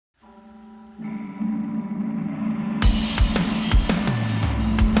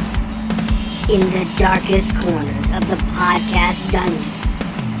In the darkest corners of the podcast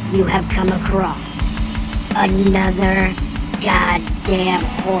dungeon, you have come across another goddamn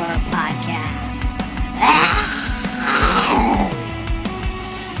horror podcast.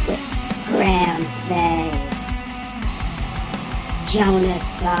 With Graham Fay, Jonas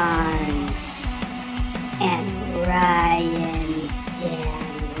Barnes, and Ryan Danley.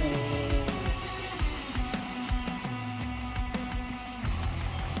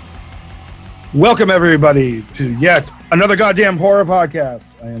 Welcome, everybody, to yet another goddamn horror podcast.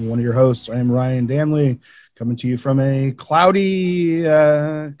 I am one of your hosts. I am Ryan Danley, coming to you from a cloudy,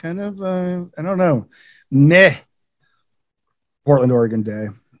 I don't know, Portland, Oregon day.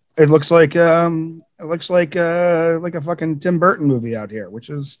 It looks like a fucking Tim Burton movie out here, which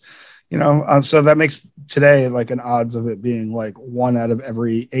is, so that makes today like an odds of it being like 1 out of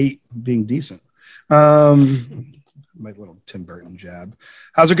every 8 being decent. My little Tim Burton jab.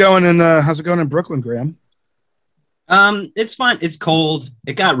 How's it going in Brooklyn, Graham? It's fine. It's cold.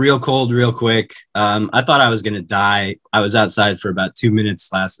 It got real cold real quick. I thought I was gonna die. I was outside for about 2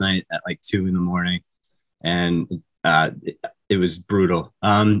 minutes last night at like 2 a.m, and it was brutal.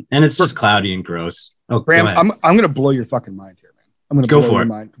 And it's just cloudy and gross. Oh, Graham, I'm gonna blow your fucking mind here, man. I'm gonna go blow for your it.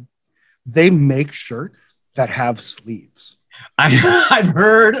 mind. They make shirts that have sleeves. I've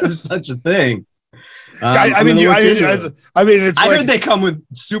heard of such a thing. I heard they come with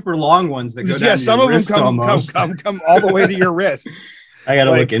super long ones that go down. Yeah, some of them come all the way to your wrist. I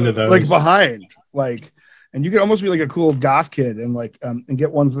gotta look into those. Like behind, and you can almost be like a cool goth kid and and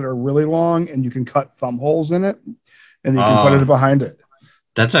get ones that are really long, and you can cut thumb holes in it, and you can put it behind it.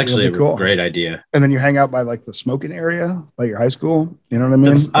 That's actually a cool. Great idea. And then you hang out by like the smoking area by your high school. You know what I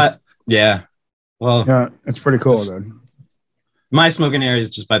mean? Yeah. Well, yeah, it's pretty cool, dude. My smoking area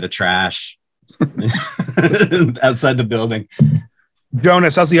is just by the trash. Outside the building.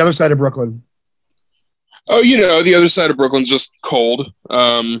 Jonas, how's the other side of Brooklyn? Oh, the other side of Brooklyn's just cold.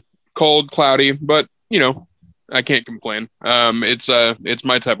 Cold, cloudy, but I can't complain. It's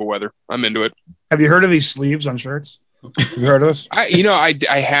my type of weather. I'm into it. Have you heard of these sleeves on shirts? Have you heard of this?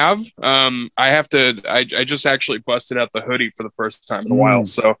 I have. I just actually busted out the hoodie for the first time in a while.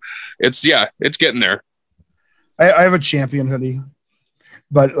 So it's getting there. I have a Champion hoodie.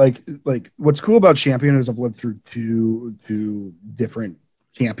 But like what's cool about Champion is I've lived through two different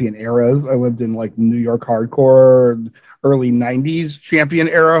Champion eras. I lived in like New York hardcore, early 90s Champion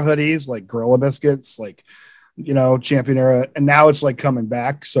era hoodies, like Gorilla Biscuits, Champion era. And now it's like coming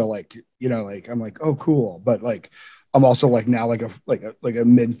back. So I'm like, oh, cool. But I'm also now like a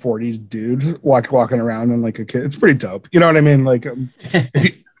mid 40s dude walking around and like a kid. It's pretty dope. You know what I mean?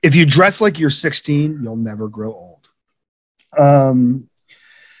 If you dress like you're 16, you'll never grow old.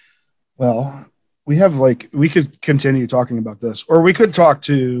 Well, we could continue talking about this, or we could talk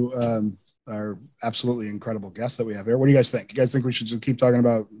to our absolutely incredible guest that we have here. What do you guys think? You guys think we should just keep talking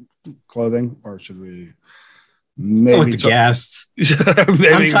about clothing, or should we maybe with the guest?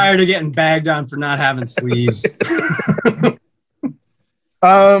 I'm tired of getting bagged on for not having sleeves.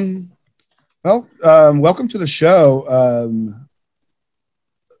 Welcome to the show.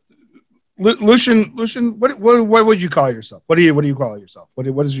 Lucian, what would you call yourself? What do you call yourself? What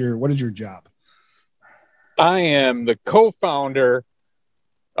is your job? I am the co-founder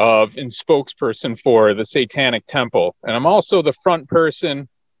of and spokesperson for the Satanic Temple, and I'm also the front person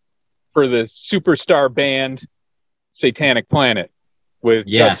for the superstar band Satanic Planet with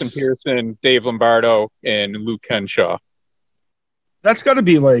Justin Pearson, Dave Lombardo, and Luke Henshaw. That's got to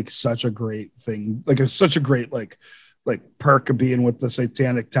be such a great thing, such a great perk of being with the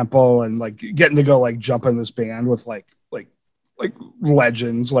Satanic Temple and getting to go jump in this band with like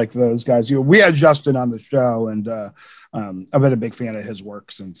legends like those guys. We had Justin on the show, and I've been a big fan of his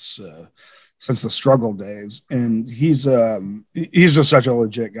work since the struggle days, and he's just such a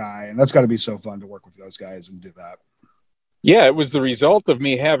legit guy, and that's got to be so fun to work with those guys and do that. Yeah, it was the result of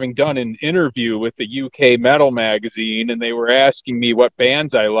me having done an interview with the UK Metal magazine, and they were asking me what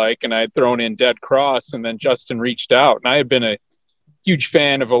bands I like, and I had thrown in Dead Cross, and then Justin reached out, and I had been a huge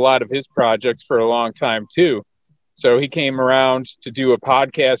fan of a lot of his projects for a long time too. So he came around to do a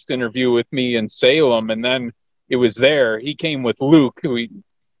podcast interview with me in Salem, and then it was there. He came with Luke, who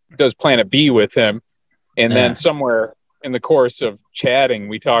does Planet B with him, and then somewhere in the course of chatting,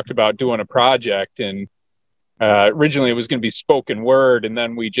 we talked about doing a project, and originally it was going to be spoken word, and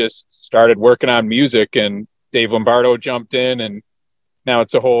then we just started working on music, and Dave Lombardo jumped in, and now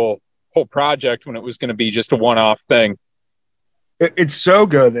it's a whole project when it was going to be just a one-off thing. It's so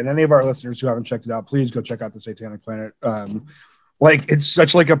good, and any of our listeners who haven't checked it out, please go check out the Satanic Planet. It's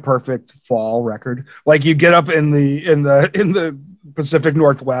such a perfect fall record. You get up in the Pacific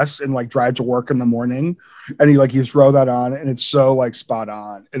Northwest and like drive to work in the morning, and you throw that on, and it's so like spot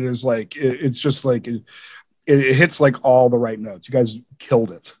on. It is like it's just like it hits like all the right notes. You guys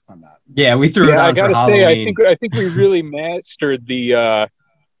killed it on that. Yeah, we threw it on I gotta for say, Halloween. I think we really mastered the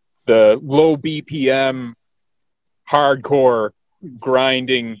low BPM, hardcore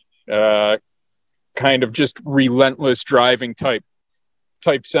grinding, kind of just relentless driving type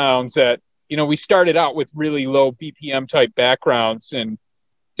sounds that, we started out with really low BPM type backgrounds, and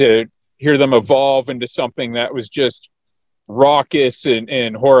to hear them evolve into something that was just raucous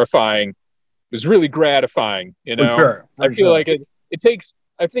and horrifying was really gratifying. For I feel like it takes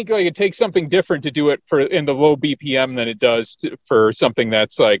something different to do it in the low BPM than it does for something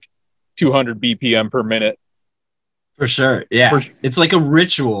that's like 200 BPM per minute. For sure. Yeah. It's like a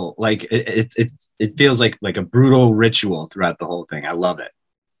ritual. Like it feels like a brutal ritual throughout the whole thing. I love it.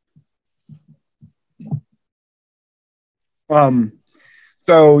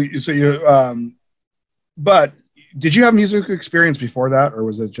 So you but did you have music experience before that, or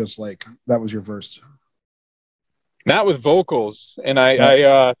was it just like that was your first? Not with vocals, and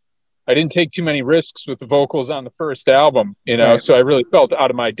I didn't take too many risks with the vocals on the first album, so I really felt out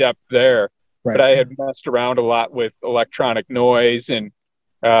of my depth there. Right. But I had messed around a lot with electronic noise and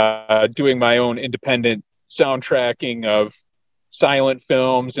doing my own independent soundtracking of silent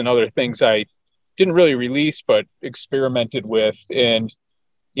films and other things I didn't really release but experimented with. And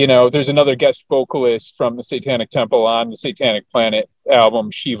there's another guest vocalist from the Satanic Temple on the Satanic Planet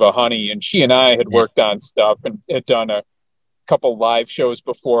album, Shiva Honey, and she and I had worked on stuff and had done a couple live shows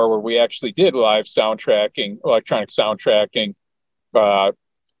before where we actually did live soundtracking, electronic soundtracking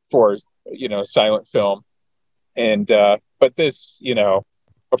for silent film. And but this, a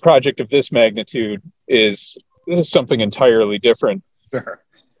project of this magnitude this is something entirely different. Sure.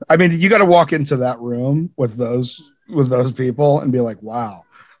 I mean, you got to walk into that room with those people and be like, wow,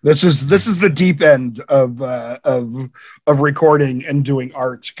 this is the deep end of recording and doing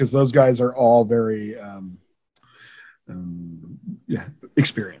art, because those guys are all very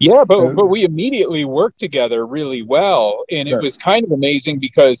experienced. Yeah, but we immediately worked together really well, and it was kind of amazing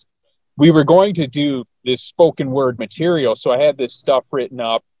because we were going to do this spoken word material, so I had this stuff written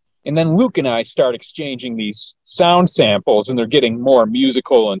up. And then Luke and I start exchanging these sound samples, and they're getting more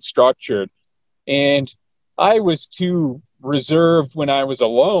musical and structured. And I was too reserved when I was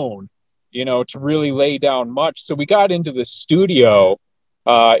alone, to really lay down much. So we got into the studio,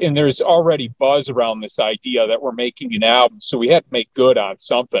 and there's already buzz around this idea that we're making an album. So we had to make good on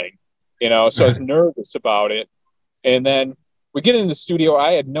something, so I was nervous about it. And then we get in the studio.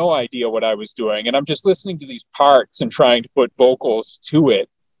 I had no idea what I was doing. And I'm just listening to these parts and trying to put vocals to it.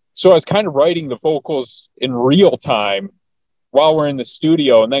 So I was kind of writing the vocals in real time while we're in the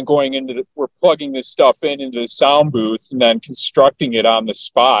studio, and then we're plugging this stuff into the sound booth and then constructing it on the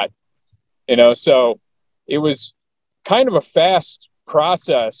spot, so it was kind of a fast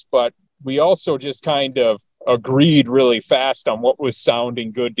process, but we also just kind of agreed really fast on what was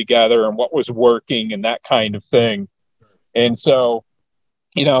sounding good together and what was working and that kind of thing. And so,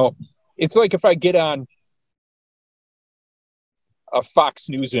 it's like if I get on a Fox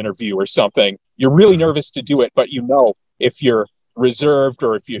News interview or something, you're really nervous to do it, but if you're reserved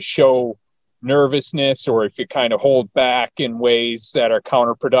or if you show nervousness or if you kind of hold back in ways that are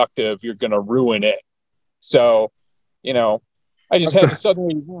counterproductive, you're going to ruin it. So, I just had to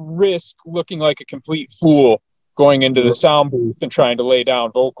suddenly risk looking like a complete fool going into the sound booth and trying to lay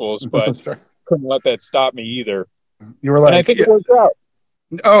down vocals, but couldn't let that stop me either. You were like, and I think it worked out.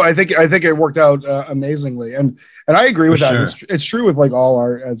 Oh, I think it worked out amazingly, and I agree with that. Sure. It's true with like all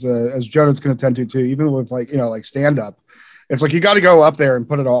art, as Jonah's going to tend to too. Even with like stand up, it's like you got to go up there and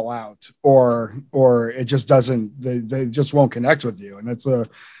put it all out, or it just doesn't. They just won't connect with you, and that's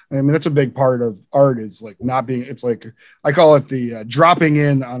a big part of art is like not being. It's like I call it the dropping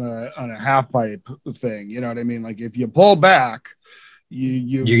in on a half pipe thing. You know what I mean? Like if you pull back,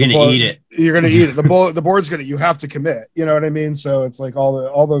 you're gonna eat it. You're gonna eat it. The board's gonna. You have to commit. You know what I mean? So it's like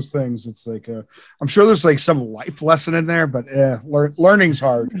all those things. It's like I'm sure there's like some life lesson in there, but learning's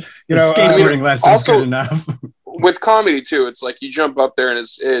hard. Skateboarding lesson also good enough. With comedy too, it's like you jump up there and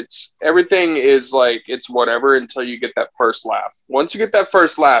it's everything is like it's whatever until you get that first laugh. Once you get that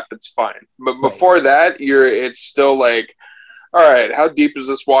first laugh, it's fine. But before that, it's still like, all right, how deep is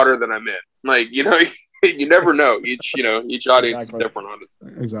this water that I'm in? Like you never know. Each audience is different on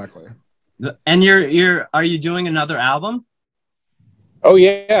it. Exactly. And are you doing another album? Oh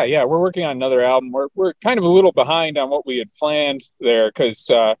yeah. We're working on another album. We're kind of a little behind on what we had planned there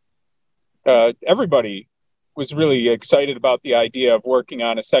because everybody was really excited about the idea of working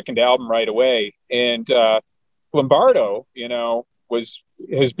on a second album right away. And Lombardo,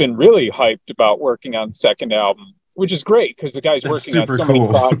 has been really hyped about working on the second album, which is great because the guy's That's working on super so cool. many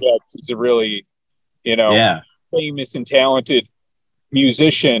projects. He's a really, Yeah. famous and talented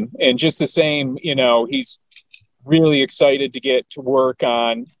musician. And just the same, he's really excited to get to work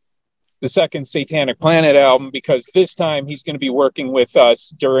on the second Satanic Planet album because this time he's going to be working with us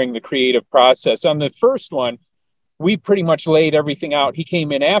during the creative process. On the first one, we pretty much laid everything out. He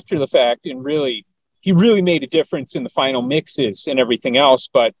came in after the fact and he really made a difference in the final mixes and everything else,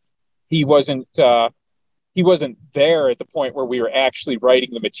 but he wasn't there at the point where we were actually writing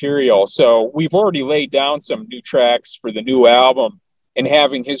the material. So we've already laid down some new tracks for the new album, and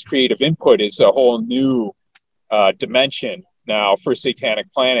having his creative input is a whole new dimension now for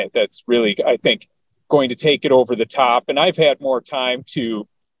Satanic Planet. That's really, I think, going to take it over the top. And I've had more time to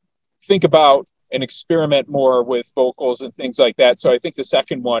think about and experiment more with vocals and things like that. So I think the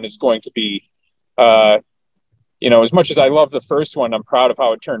second one is going to be, as much as I love the first one, I'm proud of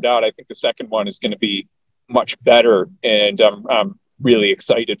how it turned out. I think the second one is going to be much better, and I'm really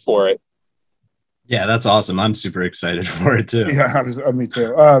excited for it. Yeah, that's awesome. I'm super excited for it too. Yeah, me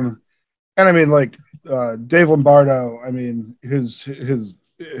too. And I mean, like Dave Lombardo. I mean, his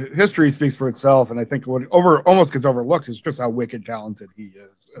history speaks for itself, and I think what almost gets overlooked is just how wicked talented he is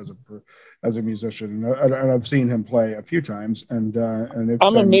as a musician. And I've seen him play a few times, and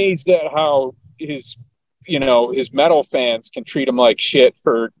I'm amazed at how his metal fans can treat him like shit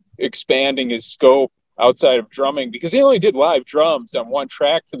for expanding his scope outside of drumming, because he only did live drums on one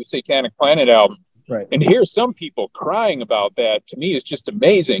track for the Satanic Planet album. Right. And hear some people crying about that, to me, is just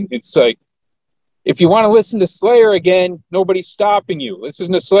amazing. It's like, if you want to listen to Slayer again, nobody's stopping you.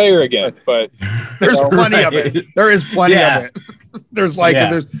 Listen to Slayer again. But there's plenty of it. There is plenty of it. There's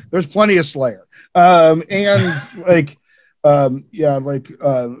there's plenty of Slayer. And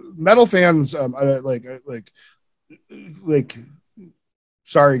metal fans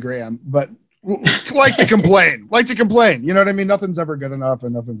sorry, Graham, but like to complain. You know what I mean? Nothing's ever good enough,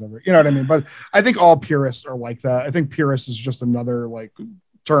 and nothing's ever, you know what I mean? But I think all purists are like that. I think purist is just another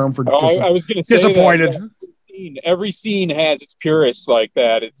term for I was going to say disappointed. Every scene has its purists like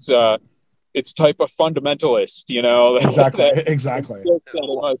that. It's type of fundamentalist, Exactly.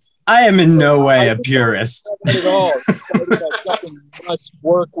 I am in no way a purist. Not at all. Something must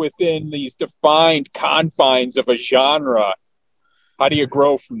work within these defined confines of a genre. How do you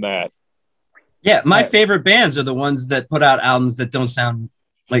grow from that? Yeah, my favorite bands are the ones that put out albums that don't sound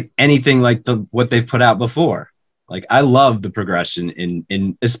like anything like what they've put out before. Like, I love the progression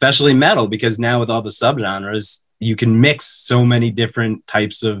in especially metal, because now with all the subgenres, you can mix so many different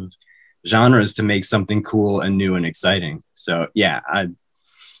types of genres to make something cool and new and exciting. So yeah,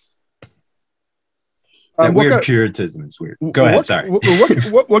 weird puritanism is weird. Go ahead. Sorry.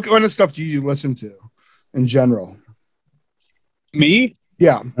 What kind of stuff do you listen to in general? Me?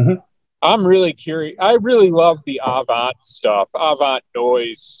 Yeah. Mm-hmm. I'm really curious. I really love the avant stuff, avant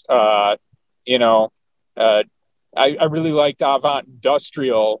noise. I really liked avant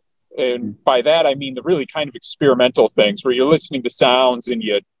industrial. And by that, I mean the really kind of experimental things where you're listening to sounds and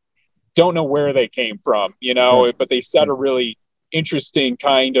you don't know where they came from, but they set a really interesting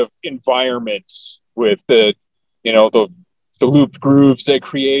kind of environment with the looped grooves they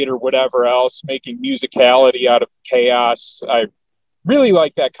create or whatever else, making musicality out of chaos. I really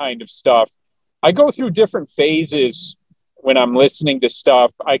like that kind of stuff. I go through different phases when I'm listening to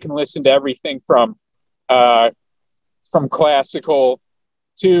stuff. I can listen to everything from classical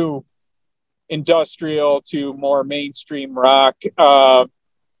to industrial to more mainstream rock.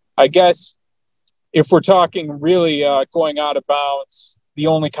 I guess if we're talking really going out of bounds, the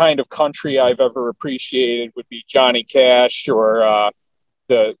only kind of country I've ever appreciated would be Johnny Cash or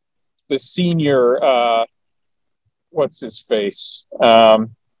the senior what's his face? Hank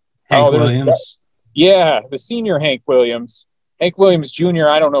Williams. The senior Hank Williams. Hank Williams Jr.,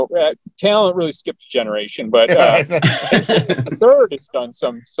 I don't know. Talent really skipped a generation, but the third has done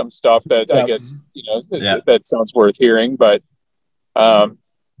some stuff that I guess, that sounds worth hearing. But, I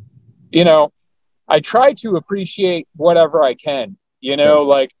try to appreciate whatever I can,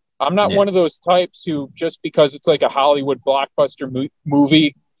 like I'm not one of those types who, just because it's like a Hollywood blockbuster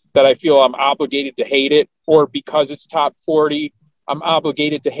movie, that I feel I'm obligated to hate it, or because it's top 40, I'm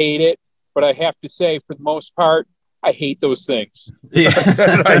obligated to hate it. But I have to say, for the most part, I hate those things. Yeah,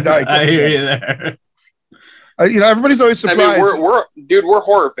 I hear you there. Everybody's always surprised. I mean, we're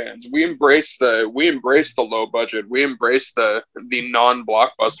horror fans. We embrace the low budget. We embrace the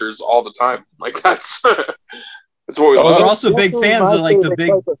non-blockbusters all the time. Like that's what we love. We're also big fans of like the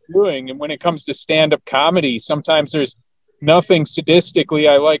big doing. And when it comes to stand-up comedy, sometimes there's nothing sadistically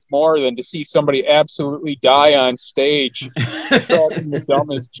I like more than to see somebody absolutely die on stage talking the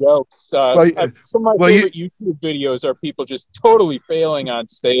dumbest jokes. Some of my favorite YouTube videos are people just totally failing on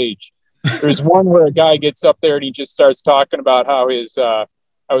stage. There's one where a guy gets up there and he just starts talking about how his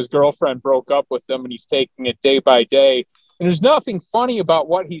girlfriend broke up with him and he's taking it day by day. And there's nothing funny about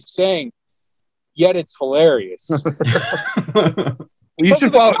what he's saying, yet it's hilarious. You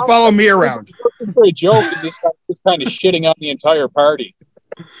should follow me around. For a joke, and this guy is kind of shitting on the entire party.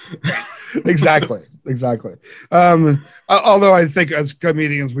 Exactly. Although I think as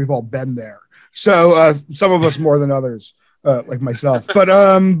comedians, we've all been there. So some of us more than others, like myself. But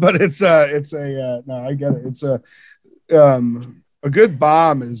it's no, I get it. It's a good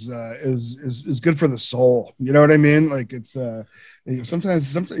bomb is good for the soul. You know what I mean? Like it's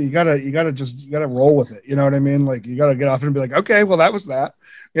sometimes you gotta roll with it. You know what I mean? Like you gotta get off and be like, okay, well that was that.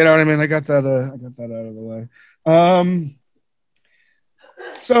 You know what I mean? I got that out of the way.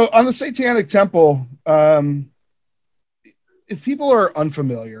 So on the Satanic Temple, if people are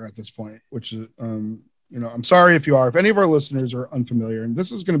unfamiliar at this point, which is I'm sorry if you are. If any of our listeners are unfamiliar, and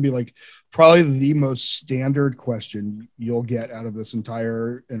this is going to be like probably the most standard question you'll get out of this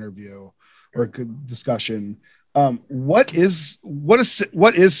entire interview or discussion. What is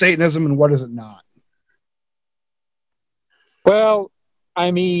Satanism and what is it not? Well,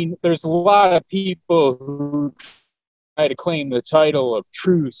 I mean, there's a lot of people who try to claim the title of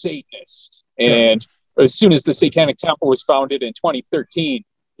true Satanist. And as soon as the Satanic Temple was founded in 2013,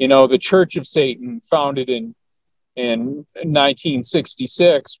 the Church of Satan, founded in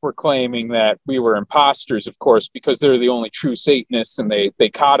 1966, were claiming that we were imposters, of course, because they're the only true Satanists, and they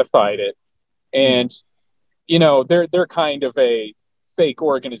codified it. And they're kind of a fake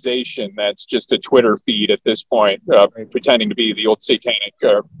organization that's just a Twitter feed at this point, pretending to be the old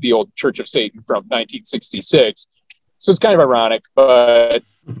the old Church of Satan from 1966. So it's kind of ironic, but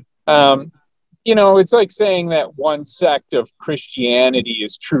it's like saying that one sect of Christianity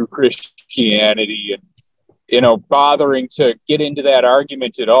is true Christianity, and bothering to get into that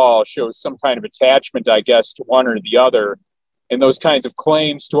argument at all shows some kind of attachment, I guess, to one or the other. And those kinds of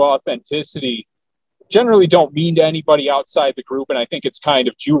claims to authenticity generally don't mean to anybody outside the group. And I think it's kind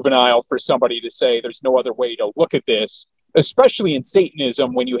of juvenile for somebody to say there's no other way to look at this, especially in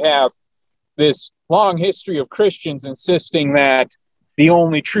Satanism, when you have this long history of Christians insisting that the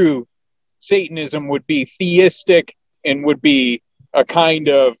only true Satanism would be theistic and would be a kind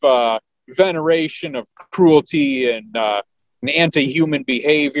of veneration of cruelty and anti-human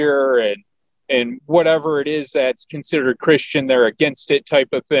behavior and whatever it is that's considered Christian, they're against it type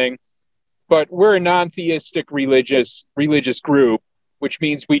of thing. But we're a non-theistic religious group, which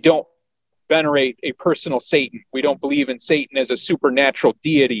means we don't venerate a personal Satan. We don't believe in Satan as a supernatural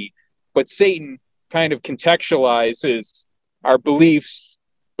deity, but Satan kind of contextualizes our beliefs,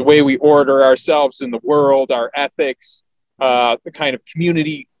 the way we order ourselves in the world, our ethics, the kind of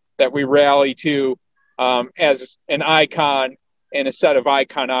community that we rally to, as an icon and a set of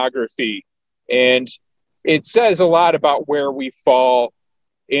iconography. And it says a lot about where we fall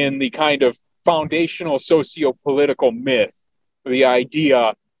in the kind of foundational socio-political myth, the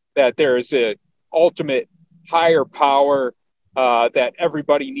idea that there is an ultimate higher power that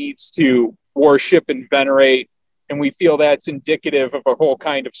everybody needs to worship and venerate. And we feel that's indicative of a whole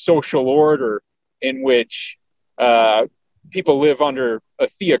kind of social order in which people live under a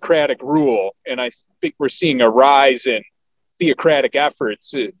theocratic rule. And I think we're seeing a rise in theocratic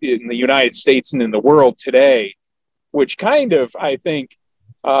efforts in the United States and in the world today, which kind of, I think,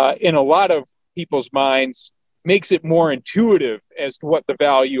 in a lot of people's minds, makes it more intuitive as to what the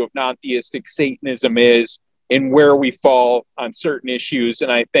value of non-theistic Satanism is and where we fall on certain issues.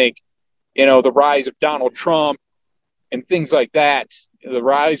 And I think, the rise of Donald Trump and things like that, the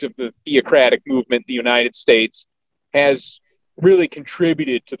rise of the theocratic movement in the United States has really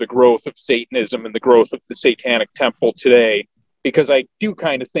contributed to the growth of Satanism and the growth of the Satanic Temple today, because I do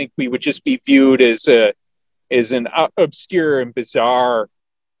kind of think we would just be viewed as an obscure and bizarre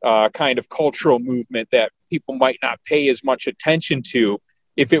kind of cultural movement that people might not pay as much attention to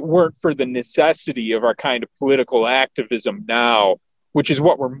if it weren't for the necessity of our kind of political activism now, which is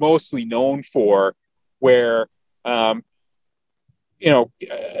what we're mostly known for, where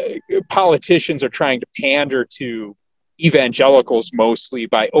politicians are trying to pander to evangelicals mostly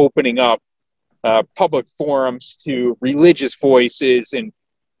by opening up public forums to religious voices and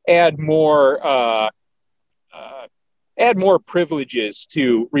add more privileges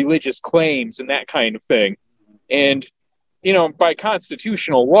to religious claims and that kind of thing. And, by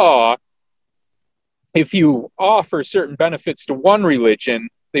constitutional law, if you offer certain benefits to one religion,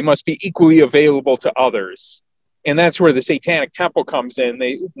 they must be equally available to others. And that's where the Satanic Temple comes in.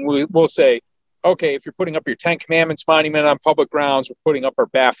 We'll say, okay, if you're putting up your Ten Commandments monument on public grounds, we're putting up our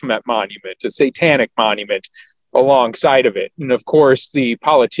Baphomet monument, a satanic monument alongside of it. And of course, the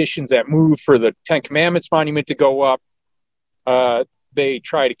politicians that move for the Ten Commandments monument to go up, they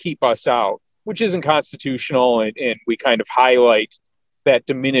try to keep us out, which isn't constitutional. And we kind of highlight that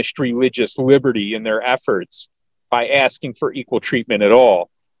diminished religious liberty in their efforts by asking for equal treatment at all.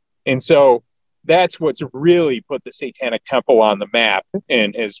 And so that's what's really put the Satanic Temple on the map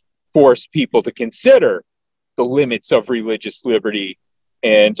and has forced people to consider the limits of religious liberty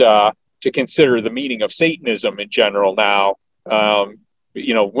and to consider the meaning of Satanism in general now.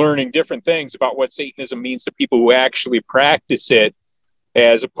 Learning different things about what Satanism means to people who actually practice it,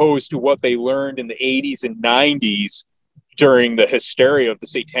 as opposed to what they learned in the 80s and 90s during the hysteria of the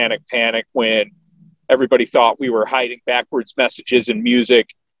Satanic Panic, when everybody thought we were hiding backwards messages in music,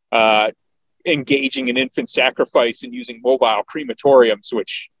 engaging in infant sacrifice and using mobile crematoriums,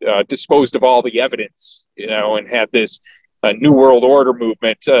 which disposed of all the evidence, and had this New World Order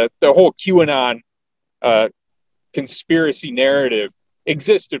movement. The whole QAnon conspiracy narrative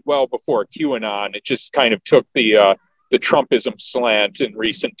existed well before QAnon. It just kind of took the Trumpism slant in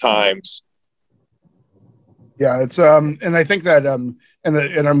recent times. Yeah, it's and I think that and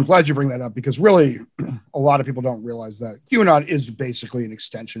I'm glad you bring that up, because really a lot of people don't realize that QAnon is basically an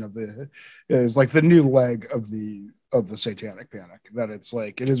extension of is like the new leg of the Satanic Panic. That it's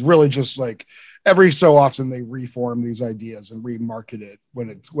like, it is really just like every so often they reform these ideas and remarket it when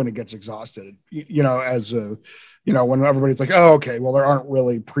it gets exhausted. When everybody's like, oh, okay, well, there aren't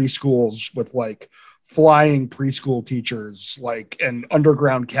really preschools with like flying preschool teachers, like, and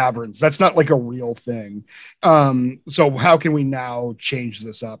underground caverns. That's not like a real thing. So how can we now change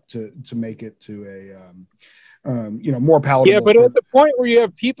this up to make it to a more palatable? Yeah, but at the point where you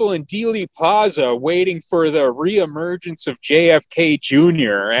have people in Dealey Plaza waiting for the reemergence of JFK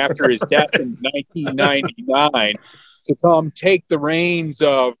Jr. after his death in 1999 to come take the reins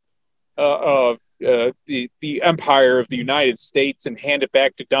of the empire of the United States and hand it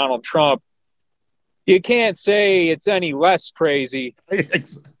back to Donald Trump, you can't say it's any less crazy.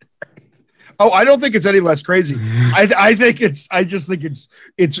 Oh, I don't think it's any less crazy. I just think it's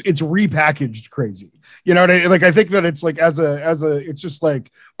repackaged crazy. You know what I mean? Like, I think that it's like it's just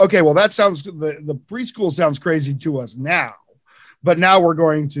like, okay, well, that sounds, the preschool sounds crazy to us now, but now we're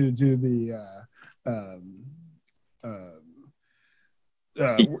going to do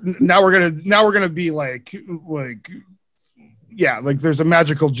now we're gonna be like yeah, like there's a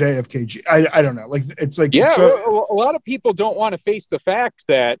magical JFK. I don't know. Like, it's like, yeah, a lot of people don't want to face the fact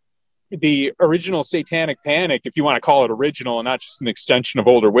that the original Satanic Panic, if you want to call it original and not just an extension of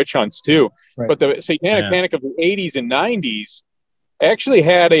older witch hunts too, right, but the Satanic Panic of the 80s and 90s actually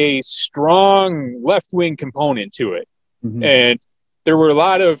had a strong left-wing component to it. Mm-hmm. And there were a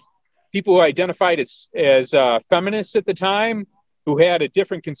lot of people who identified as feminists at the time who had a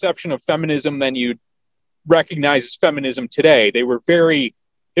different conception of feminism than you'd recognize as feminism today. They were very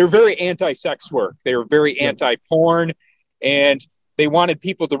anti-sex work. They were very anti-porn, and they wanted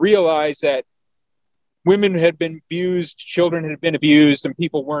people to realize that women had been abused, children had been abused, and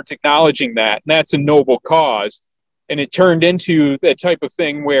people weren't acknowledging that. And that's a noble cause. And it turned into that type of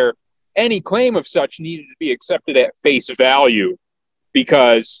thing where any claim of such needed to be accepted at face value,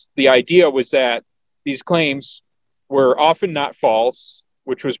 because the idea was that these claims were often not false,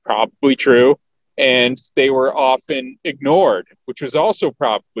 which was probably true, and they were often ignored, which was also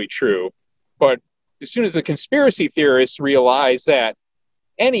probably true. But as soon as the conspiracy theorists realized that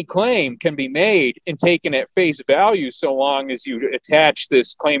any claim can be made and taken at face value so long as you attach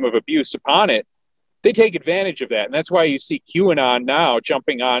this claim of abuse upon it, they take advantage of that. And that's why you see QAnon now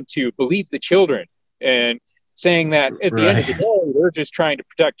jumping on to Believe the Children and saying that at the end of the day, they're just trying to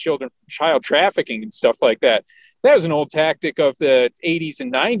protect children from child trafficking and stuff like that. That was an old tactic of the 80s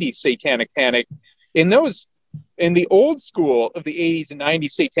and 90s Satanic Panic. In the old school of the 80s and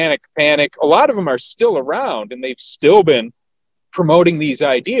 90s Satanic Panic, a lot of them are still around, and they've still been promoting these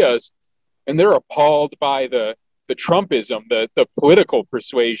ideas, and they're appalled by the Trumpism, the political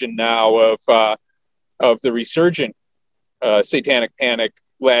persuasion now of the resurgent Satanic Panic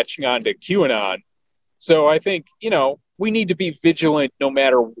latching onto QAnon. So I think, we need to be vigilant no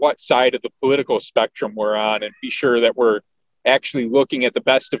matter what side of the political spectrum we're on, and be sure that we're actually looking at the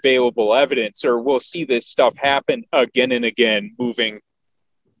best available evidence, or we'll see this stuff happen again and again, moving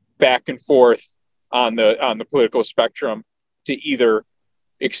back and forth on the political spectrum to either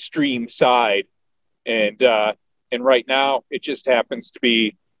extreme side. And right now it just happens to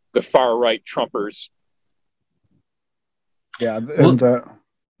be the far right Trumpers. Yeah. And go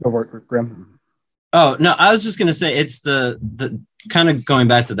for it, Graham. Oh no, I was just gonna say it's the kind of going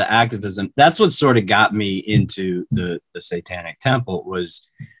back to the activism. That's what sort of got me into the Satanic Temple. Was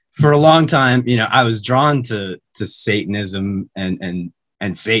for a long time, I was drawn to Satanism and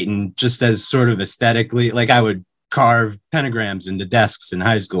Satan just as sort of aesthetically. Like I would carve pentagrams into desks in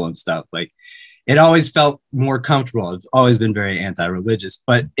high school and stuff. Like it always felt more comfortable. I've always been very anti-religious,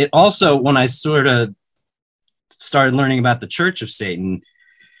 but it also, when I sort of started learning about the Church of Satan,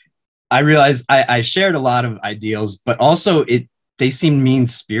 I realized I shared a lot of ideals, but also they seemed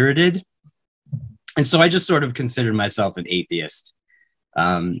mean-spirited. And so I just sort of considered myself an atheist.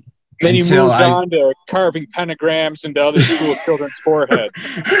 Then you moved on to carving pentagrams into other school children's foreheads.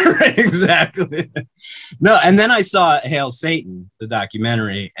 Right, exactly. No, and then I saw Hail Satan, the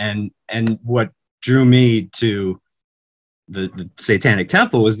documentary, and what drew me to the Satanic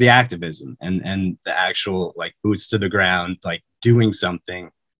Temple was the activism and the actual like boots to the ground, like doing something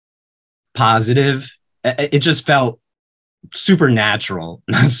positive. It just felt supernatural,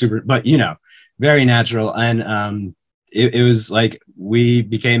 not super, but very natural. And it was like we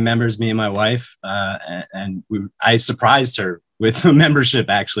became members, me and my wife, and I surprised her with a membership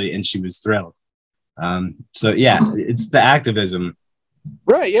actually, and she was thrilled. So yeah, it's the activism.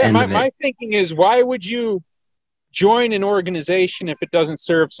 Right. Yeah. My thinking is, why would you join an organization if it doesn't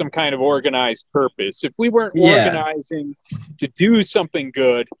serve some kind of organized purpose? If we weren't organizing to do something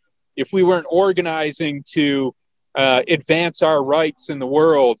good, if we weren't organizing to advance our rights in the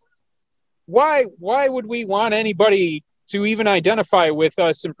world, why would we want anybody to even identify with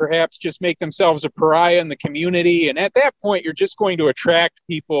us and perhaps just make themselves a pariah in the community? And at that point, you're just going to attract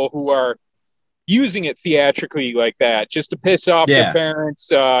people who are using it theatrically like that, just to piss off their parents,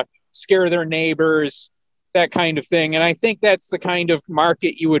 scare their neighbors, that kind of thing. And I think that's the kind of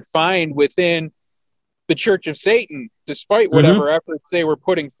market you would find within the Church of Satan, despite whatever efforts they were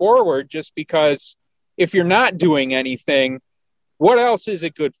putting forward, just because if you're not doing anything, what else is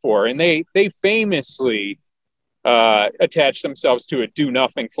it good for? And they famously attach themselves to a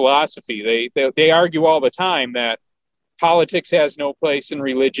do-nothing philosophy. They argue all the time that politics has no place in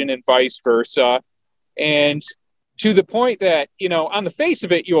religion and vice versa. And to the point that, on the face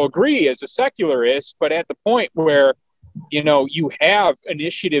of it, you'll agree as a secularist, but at the point where, you have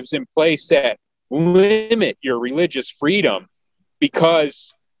initiatives in place that limit your religious freedom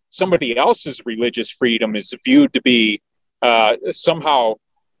because somebody else's religious freedom is viewed to be somehow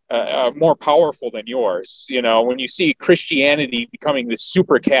more powerful than yours. When you see Christianity becoming this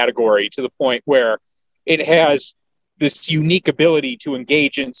super category to the point where it has this unique ability to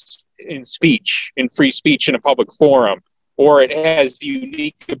engage in speech, in free speech in a public forum, or it has the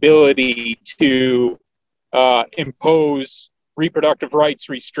unique ability to impose reproductive rights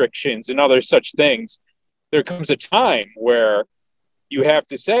restrictions and other such things, there comes a time where you have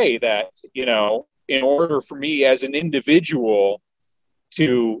to say that, in order for me as an individual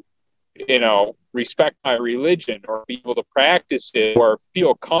to, respect my religion or be able to practice it or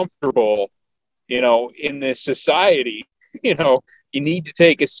feel comfortable, in this society, you need to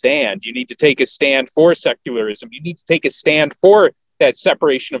take a stand. You need to take a stand for secularism. You need to take a stand for that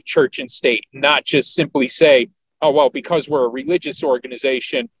separation of church and state, not just simply say, oh, well, because we're a religious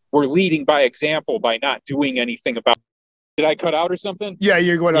organization, we're leading by example by not doing anything about it. Did I cut out or something? Yeah,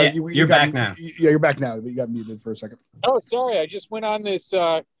 you're going on. You're back now. Yeah, you're back now, but you got muted for a second. Oh, sorry. I just went on this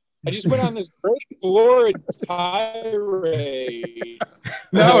great florid tirade.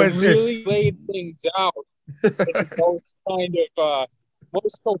 No, it's really laid things out in the most kind of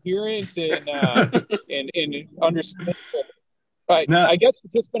most coherent and understandable. But no. I guess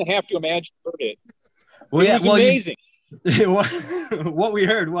we're just going to have to imagine it. Well, it was amazing. What we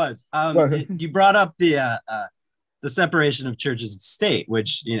heard was you brought up the separation of churches and state,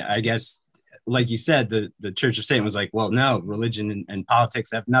 which I guess, like you said, the Church of Satan was like, well, no, religion and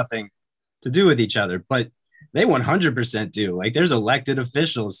politics have nothing to do with each other, but they 100% do. Like, there's elected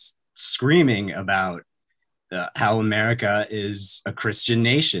officials screaming about how America is a Christian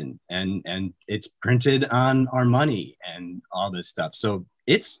nation and it's printed on our money and all this stuff. So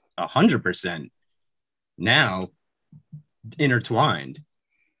it's 100% now intertwined.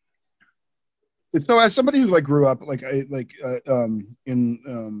 So as somebody who grew up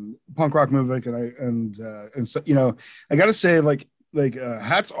in punk rock music and so, I gotta say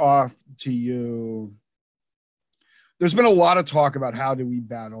hats off to you. There's been a lot of talk about how do we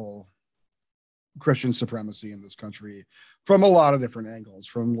battle Christian supremacy in this country from a lot of different angles,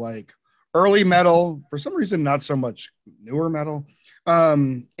 from early metal, for some reason not so much newer metal,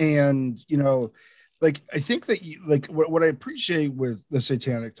 and I think that what I appreciate with the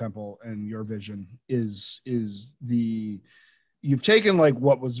Satanic Temple and your vision is the you've taken like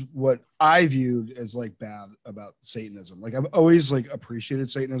what I viewed as like bad about Satanism. Like I've always like appreciated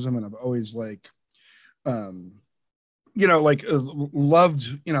Satanism, and I've always like, loved,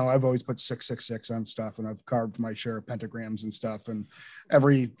 I've always put 666 on stuff, and I've carved my share of pentagrams and stuff, and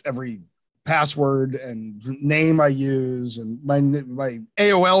every password and name I use, and my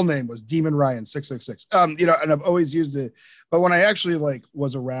AOL name was Demon Ryan 666. And I've always used it. But when I actually like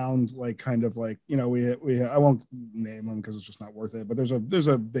was around, like kind of like, we I won't name them because it's just not worth it. But there's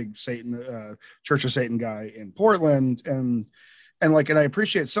a big Satan Church of Satan guy in Portland, and I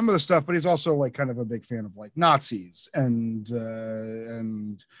appreciate some of the stuff, but he's also like kind of a big fan of like Nazis and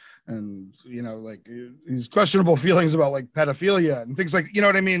like these questionable feelings about like pedophilia and things like, you know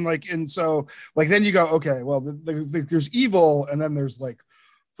what I mean? Like, and so like, then you go, okay, well, there's evil, and then there's like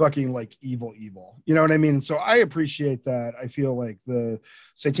fucking like evil, you know what I mean? And so I appreciate that. I feel like the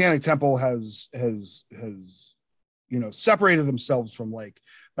Satanic Temple has separated themselves from like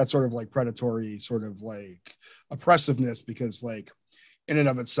that sort of like predatory sort of like oppressiveness, because like in and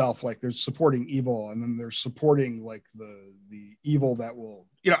of itself, like there's supporting evil, and then there's supporting like the evil that will,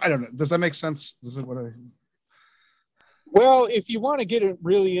 I don't know. Does that make sense? Well, if you want to get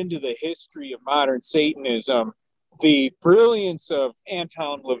really into the history of modern Satanism, the brilliance of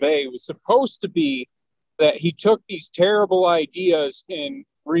Anton LaVey was supposed to be that he took these terrible ideas and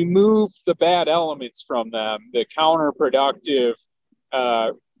removed the bad elements from them, the counterproductive,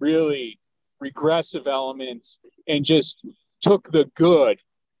 really regressive elements, and just took the good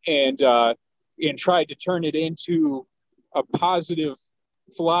and tried to turn it into a positive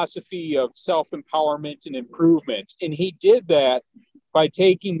philosophy of self-empowerment and improvement. And he did that by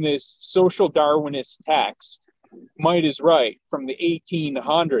taking this social Darwinist text, Might is Right, from the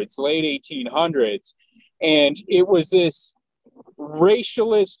 1800s, late 1800s. And it was this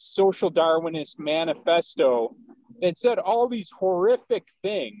racialist social Darwinist manifesto that said all these horrific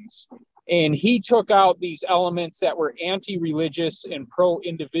things. And he took out these elements that were anti-religious and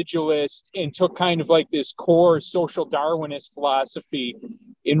pro-individualist and took kind of like this core social Darwinist philosophy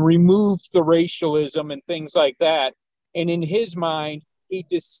and removed the racialism and things like that. And in his mind, he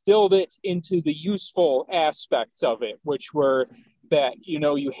distilled it into the useful aspects of it, which were that,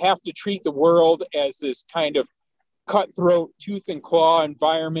 you have to treat the world as this kind of cutthroat, tooth and claw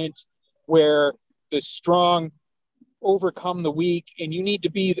environment where the strong overcome the weak, and you need to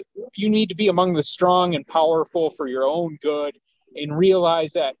be among the strong and powerful for your own good, and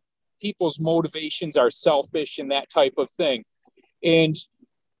realize that people's motivations are selfish and that type of thing. And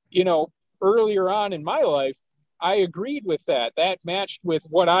earlier on in my life, I agreed with that. That matched with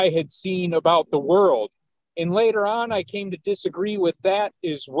what I had seen about the world. And later on, I came to disagree with that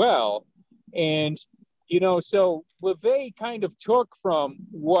as well. And so LaVey kind of took from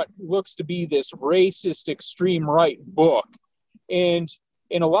what looks to be this racist extreme right book, and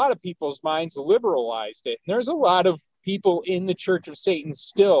in a lot of people's minds liberalized it. And there's a lot of people in the Church of Satan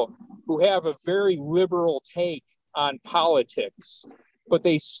still who have a very liberal take on politics, but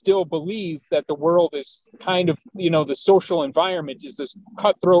they still believe that the world is kind of, the social environment is this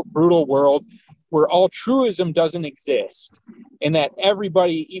cutthroat, brutal world where altruism doesn't exist, and that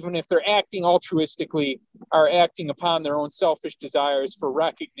everybody, even if they're acting altruistically, are acting upon their own selfish desires for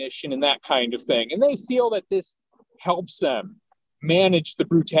recognition and that kind of thing. And they feel that this helps them manage the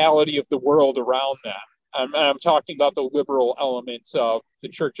brutality of the world around them. I'm talking about the liberal elements of the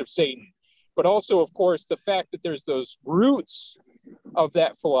Church of Satan. But also, of course, the fact that there's those roots of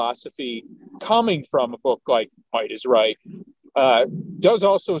that philosophy coming from a book like Might is Right does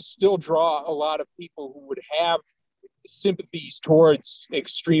also still draw a lot of people who would have sympathies towards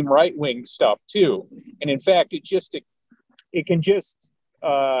extreme right-wing stuff too. And in fact, it can just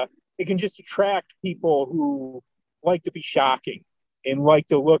attract people who like to be shocking and like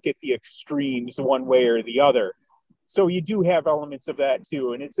to look at the extremes one way or the other. So you do have elements of that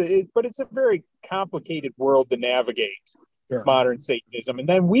too, and but it's a very complicated world to navigate. Sure. Modern Satanism. And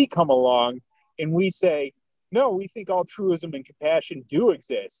then we come along and we say, no, we think altruism and compassion do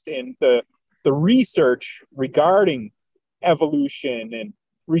exist. And the research regarding evolution and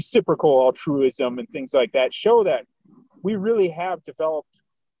reciprocal altruism and things like that show that we really have developed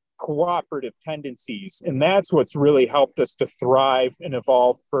cooperative tendencies. And that's what's really helped us to thrive and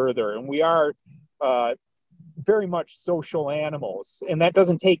evolve further. And we are very much social animals. And that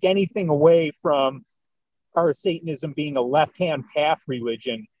doesn't take anything away from our Satanism being a left-hand path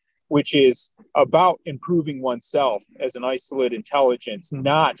religion, which is about improving oneself as an isolate intelligence,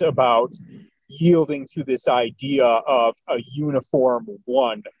 not about yielding to this idea of a uniform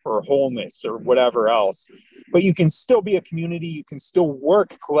one or wholeness or whatever else. But you can still be a community. You can still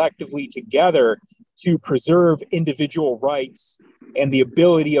work collectively together to preserve individual rights and the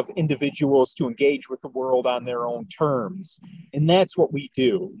ability of individuals to engage with the world on their own terms. And that's what we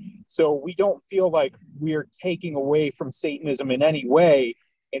do. So we don't feel like we're taking away from Satanism in any way.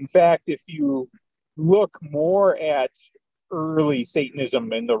 In fact, if you look more at early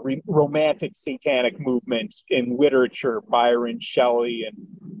Satanism and the romantic satanic movement in literature, Byron Shelley and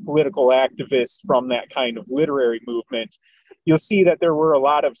political activists from that kind of literary movement, you'll see that there were a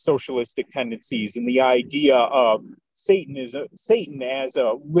lot of socialistic tendencies and the idea of Satan as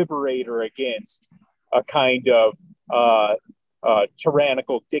a liberator against a kind of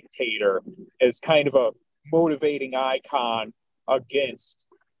tyrannical dictator, as kind of a motivating icon against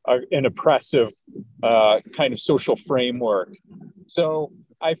an oppressive kind of social framework. So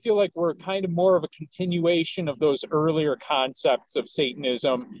I feel like we're kind of more of a continuation of those earlier concepts of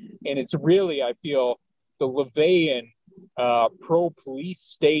Satanism. And it's really, I feel, the LaVeyan pro-police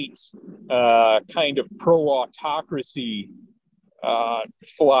state, kind of pro-autocracy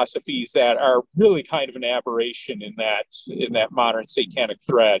philosophies that are really kind of an aberration in that modern satanic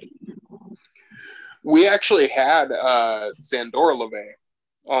thread. We actually had Sandora LaVey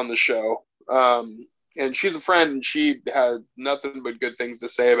on the show, and she's a friend, and she had nothing but good things to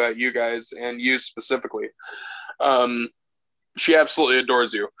say about you guys and you specifically. She absolutely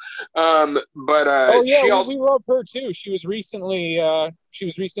adores you. But yeah, she also, we love her too. She was recently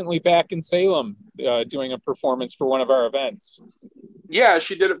back in Salem doing a performance for one of our events. Yeah,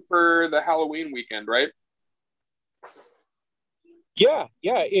 she did it for the Halloween weekend, right? Yeah,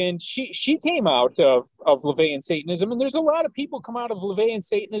 and she came out of LaVeyan Satanism, and there's a lot of people come out of LaVeyan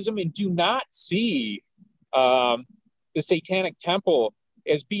Satanism and do not see the Satanic Temple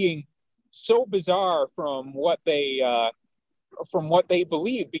as being so bizarre from what they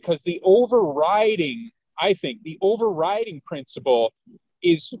believe, because the overriding principle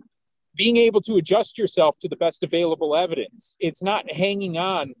is being able to adjust yourself to the best available evidence. It's not hanging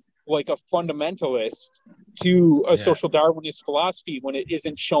on like a fundamentalist to a social Darwinist philosophy when it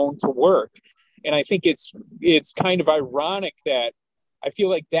isn't shown to work. And I think it's kind of ironic that I feel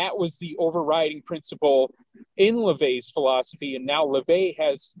like that was the overriding principle in LaVey's philosophy, and now LaVey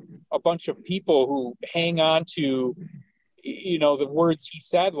has a bunch of people who hang on to, you know, the words he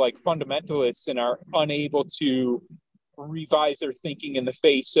said, like fundamentalists, and are unable to revise their thinking in the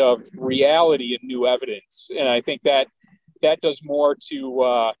face of reality and new evidence. And I think that does more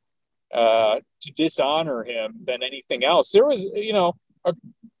to dishonor him than anything else. There was,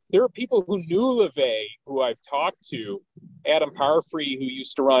 there are people who knew LaVey who I've talked to. Adam Parfrey, who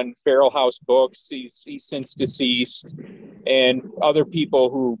used to run Feral House Books, he's since deceased, and other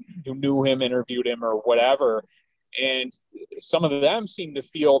people who knew him, interviewed him, or whatever. And some of them seem to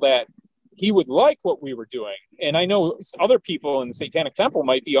feel that he would like what we were doing. And I know other people in the Satanic Temple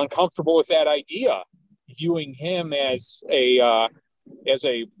might be uncomfortable with that idea, viewing him as a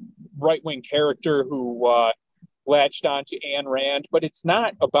right-wing character who latched on to Ayn Rand. But it's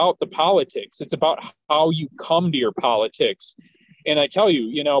not about the politics. It's about how you come to your politics. And I tell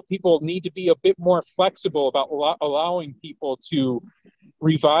you, people need to be a bit more flexible about allowing people to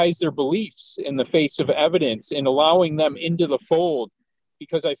revise their beliefs in the face of evidence and allowing them into the fold,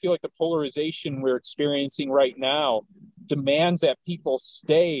 because I feel like the polarization we're experiencing right now demands that people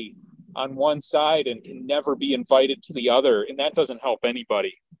stay on one side and can never be invited to the other, and that doesn't help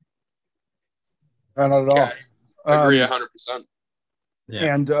ananybody. Not at all. Yeah, I agree 100%.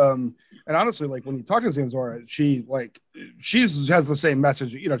 Yeah. And honestly, like when you talk to Zanzora, she has the same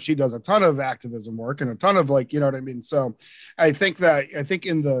message. She does a ton of activism work and a ton of what I mean. So I think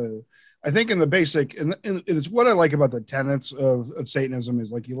in the basic, and it's what I like about the tenets of Satanism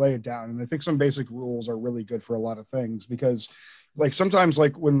is like you lay it down, and I think some basic rules are really good for a lot of things, because like sometimes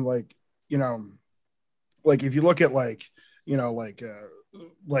like when like if you look at like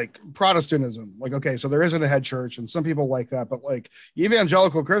Protestantism, like, okay, so there isn't a head church and some people like that, but like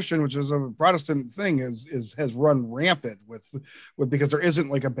evangelical Christian, which is a Protestant thing, has run rampant with because there isn't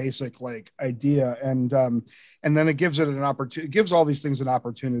like a basic like idea, and then it gives it an opportunity, it gives all these things an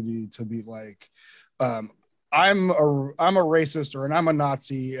opportunity to be like, I'm a racist, or I'm a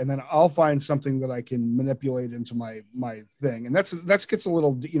Nazi, and then I'll find something that I can manipulate into my thing, and that gets a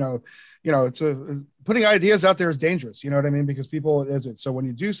little, it's putting ideas out there is dangerous, you know what I mean? Because people, so when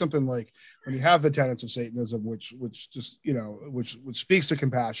you do something like when you have the tenets of Satanism, which just which speaks to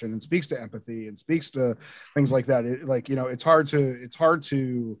compassion and speaks to empathy and speaks to things like that, it's hard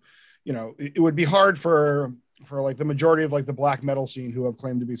to it would be hard for like the majority of like the black metal scene who have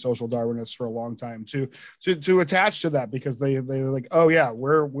claimed to be social Darwinists for a long time to attach to that, because they're like, oh yeah,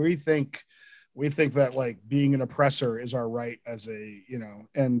 we think we think that like being an oppressor is our right as a,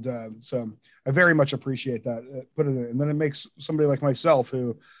 and so I very much appreciate that. Put it in. And then it makes somebody like myself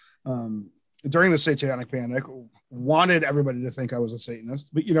who, during the Satanic Panic, wanted everybody to think I was a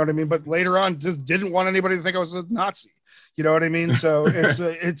Satanist, but you know what I mean? But later on, just didn't want anybody to think I was a Nazi. You know what I mean? So it's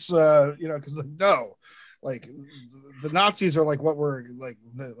because no, like the Nazis are like what we're like,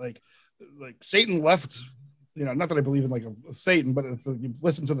 like Satan left, not that I believe in like a Satan, but if you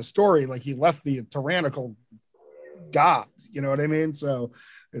listen to the story, like he left the tyrannical God, you know what I mean? So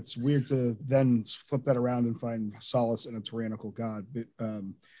it's weird to then flip that around and find solace in a tyrannical God. But,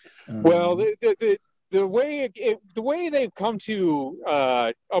 well, the way they've come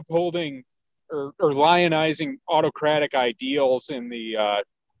to upholding or lionizing autocratic ideals in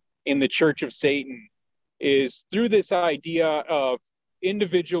the Church of Satan is through this idea of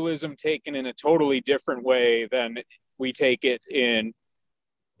individualism taken in a totally different way than we take it in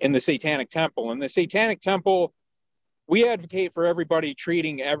the Satanic Temple. In the Satanic Temple, we advocate for everybody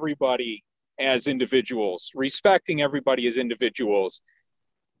treating everybody as individuals, respecting everybody as individuals.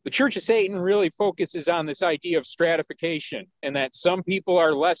 The Church of Satan really focuses on this idea of stratification and that some people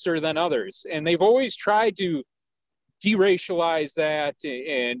are lesser than others. And they've always tried to deracialize that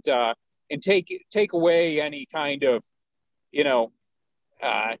and take away any kind of,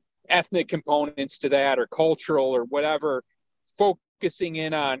 ethnic components to that or cultural or whatever, focusing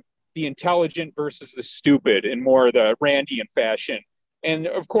in on the intelligent versus the stupid in more the Randian fashion. And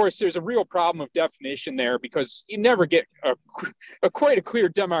of course, there's a real problem of definition there because you never get quite a clear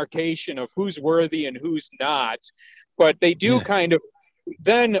demarcation of who's worthy and who's not. But they do kind of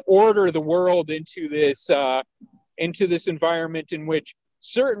then order the world into this environment in which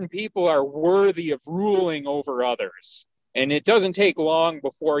certain people are worthy of ruling over others. And it doesn't take long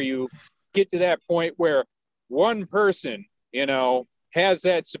before you get to that point where one person, has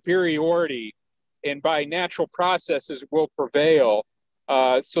that superiority and by natural processes will prevail.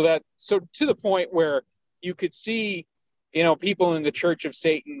 So to the point where you could see, people in the Church of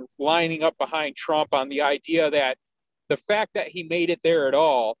Satan lining up behind Trump on the idea that the fact that he made it there at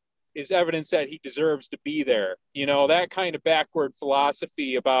all is evidence that he deserves to be there. That kind of backward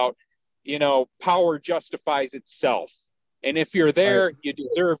philosophy about, power justifies itself. And if you're there, you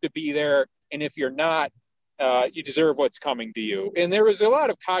deserve to be there. And if you're not, you deserve what's coming to you. And there was a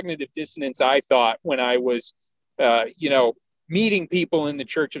lot of cognitive dissonance, I thought, when I was, meeting people in the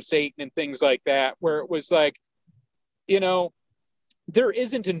Church of Satan and things like that, where it was like, there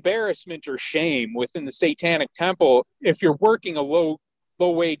isn't embarrassment or shame within the Satanic Temple if you're working a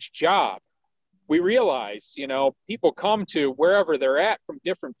low-wage job. We realize, people come to wherever they're at from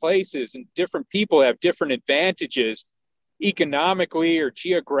different places, and different people have different advantages economically or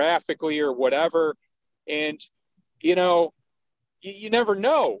geographically or whatever. And, you never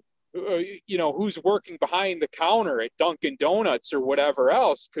know, who's working behind the counter at Dunkin' Donuts or whatever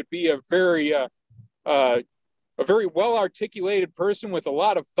else. Could be a very well-articulated person with a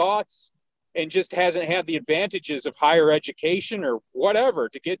lot of thoughts and just hasn't had the advantages of higher education or whatever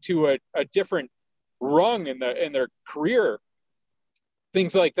to get to a different rung in their career,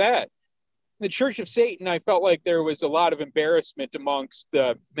 things like that. In the Church of Satan, I felt like there was a lot of embarrassment amongst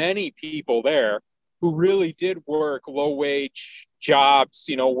many people there who really did work low-wage jobs,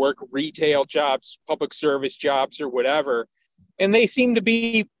 work retail jobs, public service jobs, or whatever. And they seemed to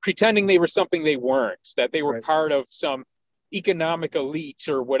be pretending they were something they weren't, that they were part of some economic elite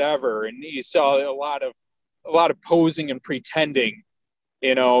or whatever. And you saw a lot of posing and pretending,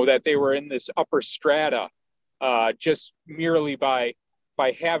 that they were in this upper strata, just merely by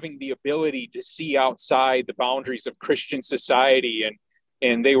having the ability to see outside the boundaries of Christian society.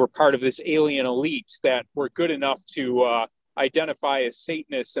 And they were part of this alien elite that were good enough to identify as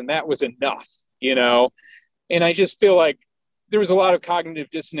Satanists, and that was enough, And I just feel like there was a lot of cognitive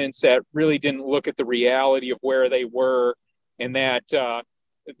dissonance that really didn't look at the reality of where they were, and that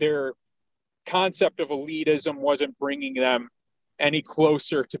their concept of elitism wasn't bringing them any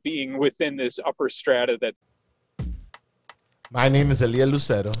closer to being within this upper strata that. My name is Elia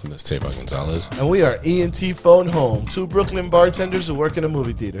Lucero. And this is Tavon Gonzalez. And we are E&T Phone Home, two Brooklyn bartenders who work in a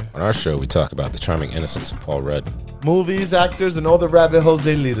movie theater. On our show, we talk about the charming innocence of Paul Rudd. Movies, actors, and all the rabbit holes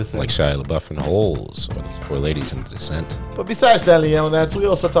they lead us in. Like Shia LaBeouf and Holes, or those poor ladies in The Descent. But besides Stanley Yelnats, we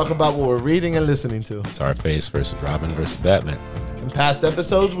also talk about what we're reading and listening to. It's our face versus Robin versus Batman. In past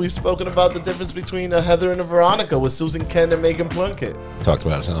episodes, we've spoken about the difference between a Heather and a Veronica with Susan Kent and Megan Plunkett. Talked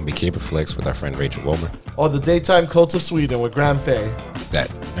about zombie caper flicks with our friend Rachel Wilmer. Or the daytime cults of Sweden with Graham Faye. That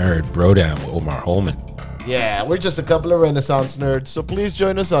nerd bro down with Omar Holman. Yeah, we're just a couple of Renaissance nerds, so please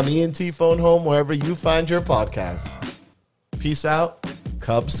join us on E&T Phone Home wherever you find your podcasts. Peace out,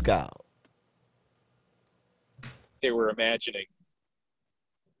 Cub Scout. they were imagining.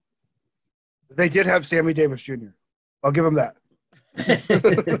 They did have Sammy Davis Jr. I'll give him that.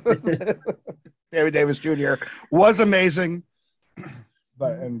 Sammy Davis Jr. was amazing,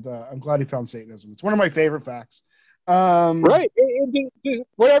 I'm glad he found Satanism. It's one of my favorite facts. Right.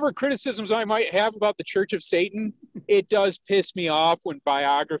 Whatever criticisms I might have about the Church of Satan, it does piss me off when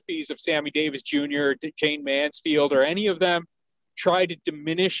biographies of Sammy Davis Jr., Jane Mansfield, or any of them try to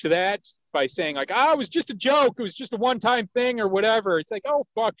diminish that by saying like, it was just a joke. It was just a one-time thing or whatever. It's like, oh,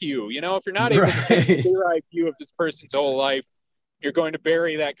 fuck you. You know, if you're not able to take a clear-eyed view of this person's whole life, you're going to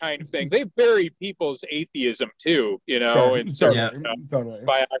bury that kind of thing. They bury people's atheism too, you know, in certain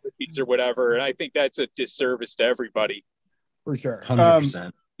biographies or whatever. And I think that's a disservice to everybody. For sure.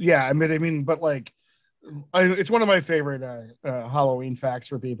 100%. Yeah. I mean, but like, it's one of my favorite Halloween facts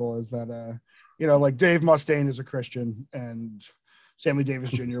for people is that, you know, like Dave Mustaine is a Christian and Sammy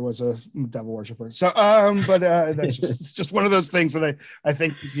Davis Jr. was a devil worshiper. So, that's just one of those things that I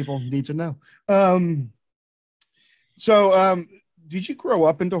think people need to know. Did you grow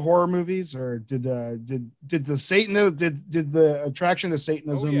up into horror movies, or did the attraction to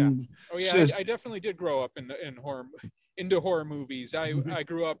Satanism? Oh yeah. I definitely did grow up into horror movies. I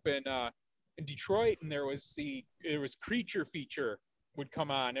grew up in Detroit, and there was Creature Feature would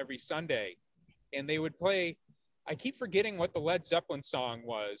come on every Sunday, and they would play. I keep forgetting what the Led Zeppelin song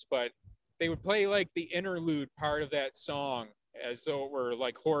was, but they would play like the interlude part of that song as though it were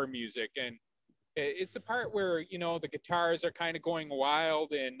like horror music, and it's the part where, you know, the guitars are kind of going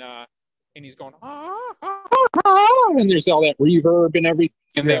wild and he's going, and there's all that reverb and everything.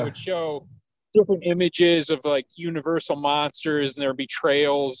 And they would show different images of like Universal monsters, and there would be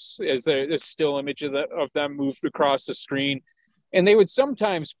trails as a still image of them moved across the screen. And they would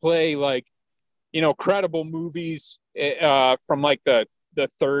sometimes play like, you know, credible movies from like the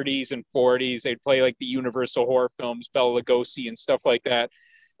 30s and 40s. They'd play like the Universal horror films, Bela Lugosi and stuff like that.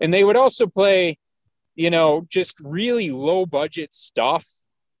 And they would also play, you know, just really low budget stuff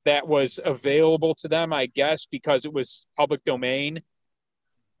that was available to them, I guess, because it was public domain.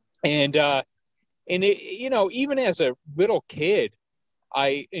 And it, you know, even as a little kid,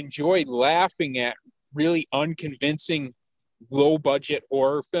 I enjoyed laughing at really unconvincing low budget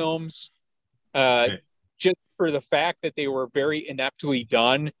horror films, just for the fact that they were very ineptly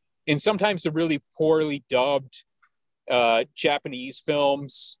done. And sometimes the really poorly dubbed Japanese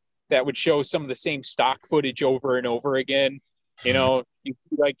films that would show some of the same stock footage over and over again. You know, you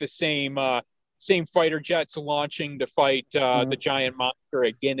like the same fighter jets launching to fight the giant monster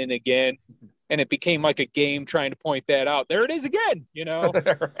again and again, and it became like a game trying to point that out. There it is again, you know.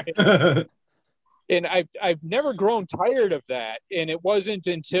 And I've never grown tired of that, and it wasn't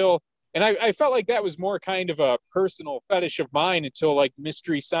until, and I felt like that was more kind of a personal fetish of mine until like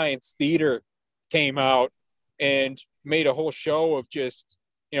Mystery Science Theater came out and made a whole show of just,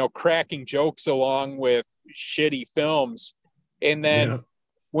 you know, cracking jokes along with shitty films. And then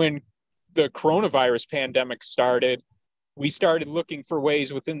when the coronavirus pandemic started, we started looking for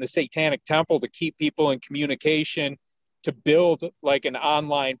ways within the Satanic Temple to keep people in communication, to build like an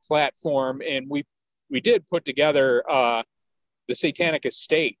online platform. And we did put together the Satanic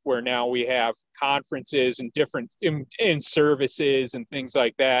Estate, where now we have conferences and different in services and things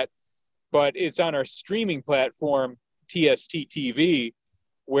like that. But it's on our streaming platform, TST TV,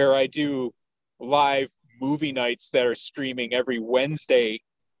 where I do live movie nights that are streaming every Wednesday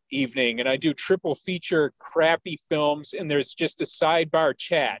evening. And I do triple feature crappy films, and there's just a sidebar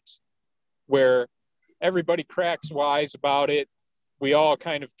chat where everybody cracks wise about it. We all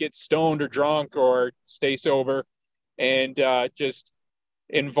kind of get stoned or drunk or stay sober and just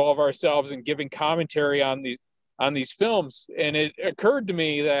involve ourselves in giving commentary on these films. And it occurred to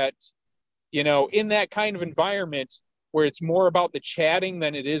me that, you know, in that kind of environment where it's more about the chatting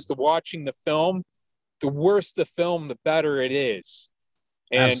than it is the watching the film, the worse the film, the better it is.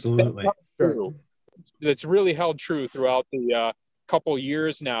 And absolutely. That's really held true throughout the couple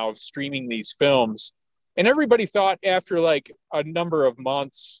years now of streaming these films. And everybody thought after like a number of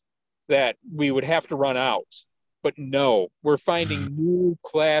months that we would have to run out. But no, we're finding new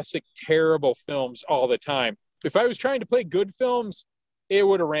classic, terrible films all the time. If I was trying to play good films, it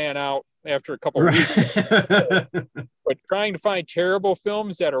would have ran out after a couple of weeks. But trying to find terrible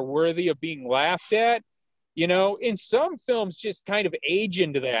films that are worthy of being laughed at, you know, and some films just kind of age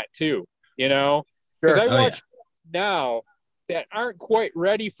into that too, you know, because I watch films now that aren't quite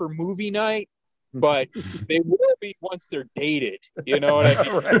ready for movie night, but they will be once they're dated. You know what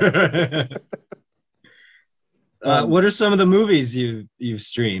I mean? What are some of the movies you've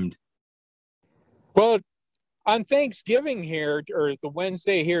streamed? Well, on Thanksgiving here, or the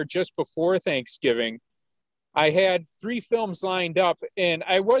Wednesday here just before Thanksgiving, I had 3 films lined up, and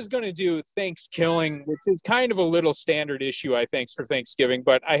I was going to do Thanksgiving, which is kind of a little standard issue, I think, for Thanksgiving,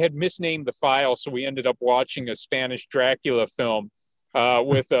 but I had misnamed the file, so we ended up watching a Spanish Dracula film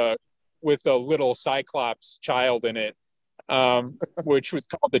with a little Cyclops child in it, which was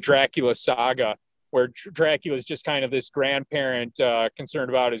called the Dracula Saga, where Dracula is just kind of this grandparent concerned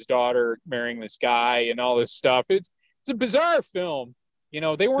about his daughter marrying this guy and all this stuff. It's a bizarre film. You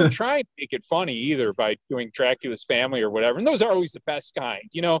know, they weren't trying to make it funny either by doing Dracula's Family or whatever. And those are always the best kind.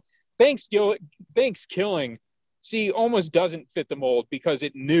 You know, Thanksgiving, see, almost doesn't fit the mold because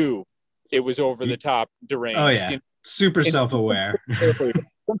it knew it was over the top deranged. Oh, yeah. You know? Super self-aware.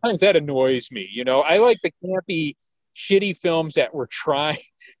 Sometimes that annoys me. You know, I like the campy, shitty films that were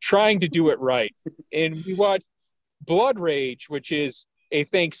trying to do it right. And we watched Blood Rage, which is a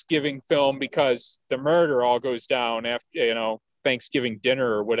Thanksgiving film because the murder all goes down after, you know, Thanksgiving dinner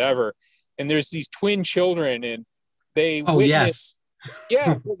or whatever, and there's these twin children, and they witness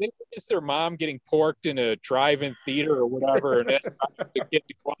their mom getting porked in a drive-in theater or whatever, and then they get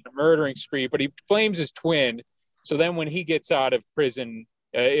to go on a murdering spree. But he blames his twin. So then, when he gets out of prison,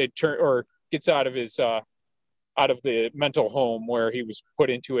 gets out of his out of the mental home where he was put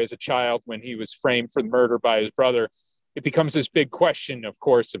into as a child when he was framed for the murder by his brother, it becomes this big question, of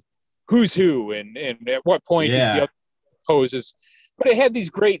course, of who's who and at what point is the other poses. But it had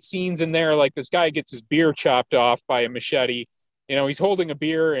these great scenes in there, like this guy gets his beer chopped off by a machete. You know, he's holding a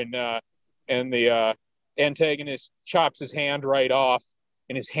beer, and the antagonist chops his hand right off,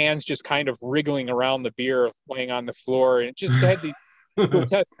 and his hand's just kind of wriggling around the beer laying on the floor. And it just had these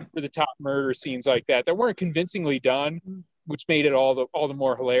grotesque, over the top murder scenes like that weren't convincingly done, which made it all the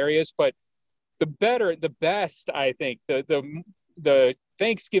more hilarious. But the best, I think, the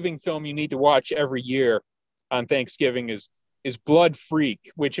Thanksgiving film you need to watch every year on Thanksgiving is Blood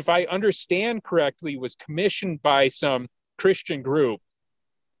Freak, which, if I understand correctly, was commissioned by some Christian group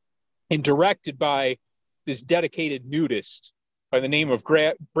and directed by this dedicated nudist by the name of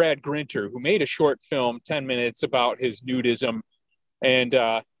Brad Grinter, who made a short film, 10 minutes, about his nudism, and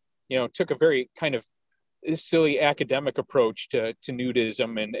you know, took a very kind of silly academic approach to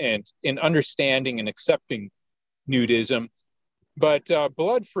nudism and in understanding and accepting nudism. But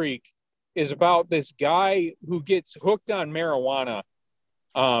Blood Freak is about this guy who gets hooked on marijuana.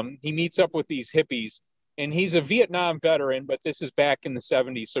 He meets up with these hippies, and he's a Vietnam veteran, but this is back in the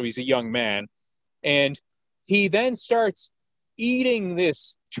 70s, so he's a young man. And he then starts eating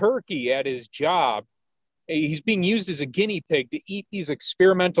this turkey at his job. He's being used as a guinea pig to eat these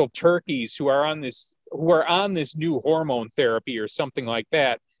experimental turkeys who are on this new hormone therapy or something like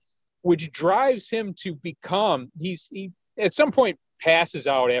that, which drives him to become, he at some point passes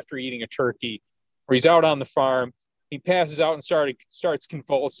out after eating a turkey, or he's out on the farm. He passes out and starts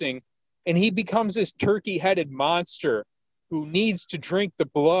convulsing, and he becomes this turkey-headed monster who needs to drink the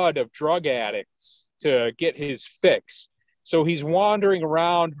blood of drug addicts to get his fix. So he's wandering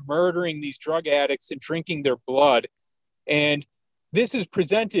around murdering these drug addicts and drinking their blood. And this is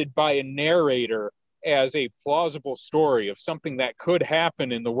presented by a narrator as a plausible story of something that could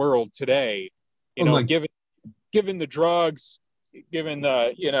happen in the world today. Given the drugs, given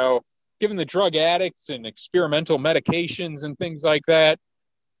the drug addicts and experimental medications and things like that.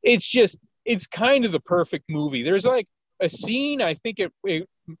 It's kind of the perfect movie. There's like a scene, I think it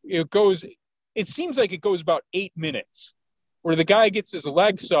seems like it goes about 8 minutes, where the guy gets his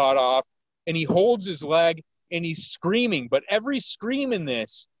leg sawed off and he holds his leg and he's screaming, but every scream in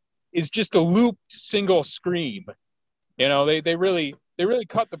this is just a looped single scream. You know, they really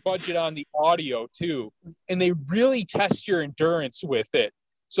cut the budget on the audio too, and they really test your endurance with it.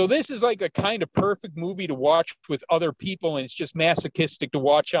 So this is like a kind of perfect movie to watch with other people, and it's just masochistic to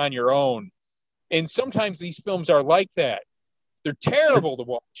watch on your own. And sometimes these films are like that. They're terrible to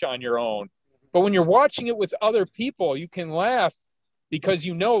watch on your own. But when you're watching it with other people, you can laugh because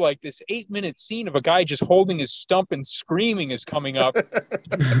you know, like, this 8-minute scene of a guy just holding his stump and screaming is coming up.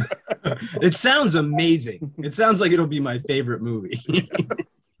 It sounds amazing. It sounds like it'll be my favorite movie.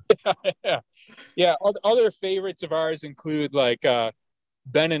 Yeah. Other favorites of ours include like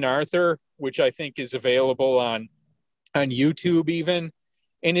Ben and Arthur, which I think is available on YouTube even.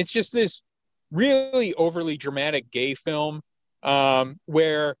 And it's just this really overly dramatic gay film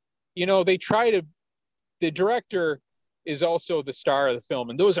where, you know, the director is also the star of the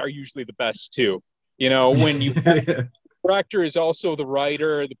film, and those are usually the best too. You know, when the director is also the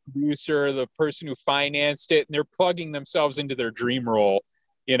writer, the producer, the person who financed it, and they're plugging themselves into their dream role,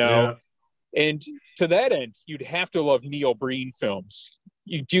 you know. Yeah. And to that end, you'd have to love Neil Breen films.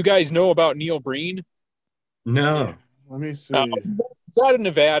 Do you guys know about Neil Breen? No. Let me see. He's out of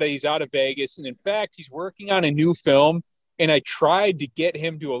Nevada. He's out of Vegas. And in fact, he's working on a new film. And I tried to get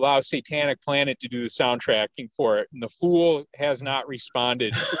him to allow Satanic Planet to do the soundtracking for it. And the fool has not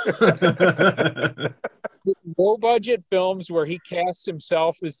responded. Low budget films where he casts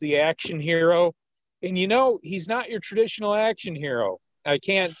himself as the action hero. And he's not your traditional action hero. I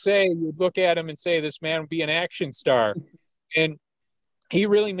can't say you'd look at him and say this man would be an action star. And he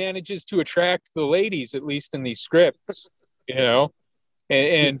really manages to attract the ladies, at least in these scripts,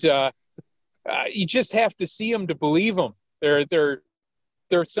 and you just have to see them to believe them. They're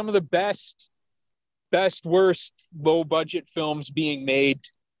some of the best worst low budget films being made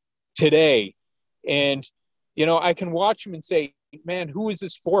today. And I can watch them and say, man, who is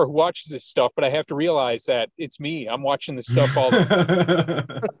this for? Who watches this stuff? But I have to realize that it's me. I'm watching this stuff all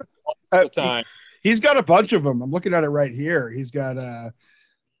the time. He's got a bunch of them. I'm looking at it right here. He's got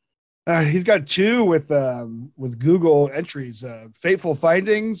two with Google entries, Fateful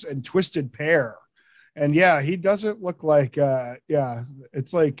Findings and Twisted Pair. And yeah, he doesn't look like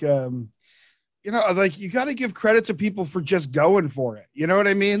it's like like you got to give credit to people for just going for it. You know what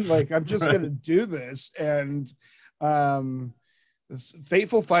I mean? Like, I'm just going to do this. And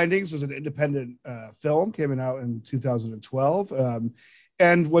Fateful Findings is an independent film, came out in 2012.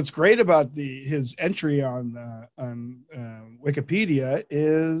 And what's great about his entry on Wikipedia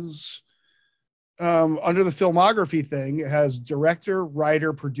is under the filmography thing, it has director,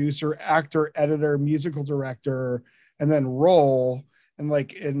 writer, producer, actor, editor, musical director, and then role. And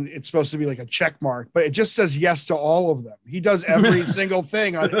it's supposed to be like a check mark, but it just says yes to all of them. He does every single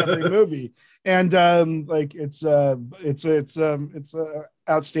thing on every movie. And it's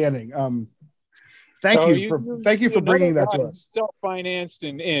outstanding. Thank you for bringing that to us. Self-financed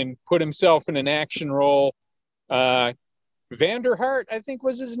and put himself in an action role. Vanderhart, I think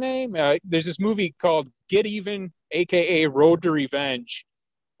was his name. There's this movie called Get Even, aka Road to Revenge,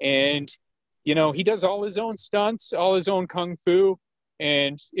 and he does all his own stunts, all his own kung fu,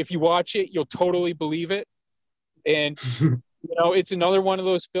 and if you watch it, you'll totally believe it. And it's another one of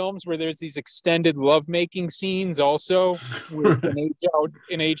those films where there's these extended lovemaking scenes also with an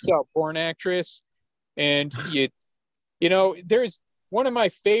aged out porn actress. And there's one of my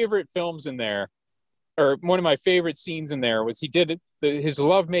favorite films in there, or one of my favorite scenes in there was he did his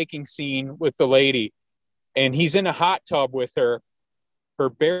lovemaking scene with the lady, and he's in a hot tub with her. Her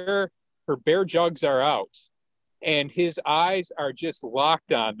bare jugs are out, and his eyes are just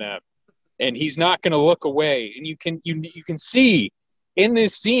locked on them, and he's not going to look away. And you can see in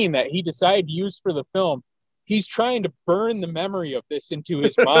this scene that he decided to use for the film, he's trying to burn the memory of this into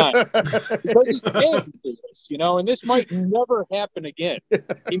his mind because he's standing for this, and this might never happen again.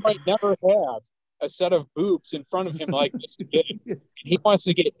 He might never have a set of boobs in front of him like this again. And he wants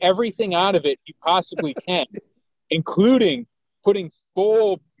to get everything out of it he possibly can, including putting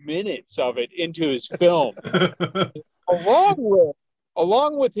full minutes of it into his film.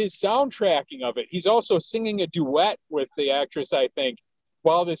 Along with his soundtracking of it, he's also singing a duet with the actress, I think,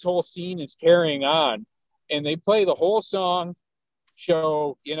 while this whole scene is carrying on. And they play the whole song,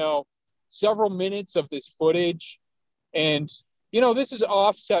 show, several minutes of this footage. And, this is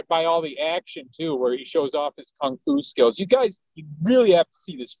offset by all the action, too, where he shows off his kung fu skills. You guys, you really have to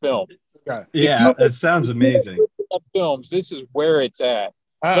see this film. Yeah, that sounds amazing. Films, this is where it's at.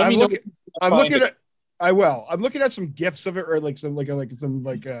 I'm looking at some GIFs of it, or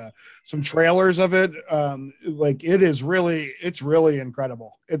some trailers of it. It's really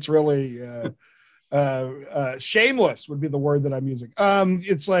incredible. It's really shameless would be the word that I'm using.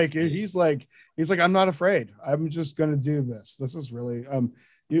 It's like he's like I'm not afraid. I'm just going to do this. This is really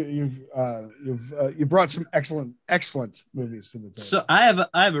you brought some excellent movies to the table. So I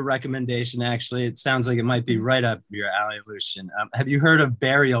have a recommendation. Actually, it sounds like it might be right up your alley, Lucian. Have you heard of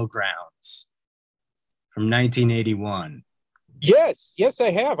Burial Grounds from 1981? Yes, I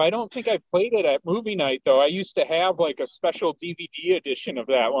have. I don't think I played it at movie night, though. I used to have like a special DVD edition of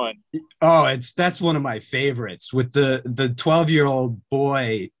that one. Oh, that's one of my favorites, with the 12-year-old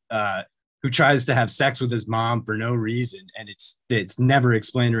boy who tries to have sex with his mom for no reason, and it's never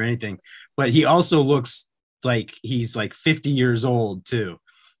explained or anything. But he also looks like he's like 50 years old too,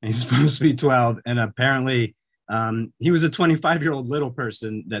 and he's supposed to be 12. And apparently, he was a 25-year-old little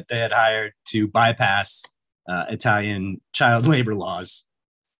person that they had hired to bypass Italian child labor laws.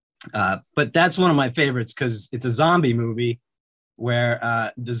 But that's one of my favorites because it's a zombie movie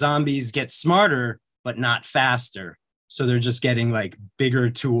where the zombies get smarter but not faster. So they're just getting like bigger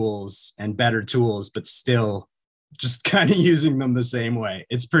tools and better tools, but still just kind of using them the same way.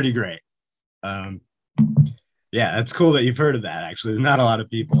 It's pretty great. Yeah, it's cool that you've heard of that. Actually, not a lot of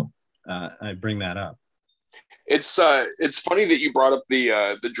people I bring that up. It's funny that you brought up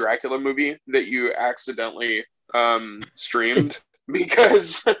the Dracula movie that you accidentally streamed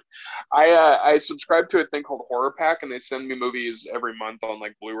because I subscribe to a thing called Horror Pack, and they send me movies every month on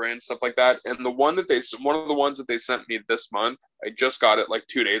like Blu-ray and stuff like that. And one of the ones that they sent me this month, I just got it like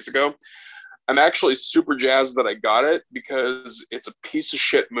 2 days ago. I'm actually super jazzed that I got it because it's a piece of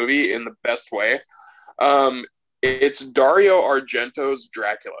shit movie in the best way. It's Dario Argento's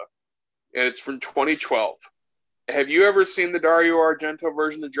Dracula, and it's from 2012. Have you ever seen the Dario Argento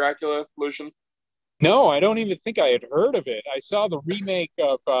version of Dracula, Lucian? No, I don't even think I had heard of it. I saw the remake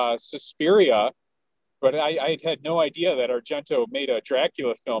of Suspiria, but I had no idea that Argento made a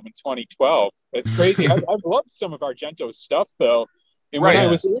Dracula film in 2012. It's crazy. I've loved some of Argento's stuff, though. And when I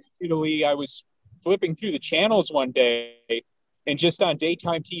was in Italy, I was flipping through the channels one day, and just on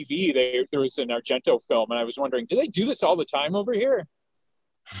daytime TV, there was an Argento film, and I was wondering, do they do this all the time over here?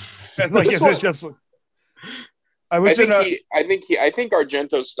 Like, is it just? I think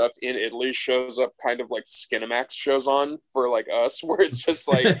Argento's stuff in Italy shows up kind of like Skinamax shows on for like us, where it's just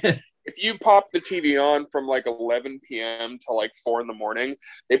like if you pop the TV on from like 11 p.m. to like 4 in the morning,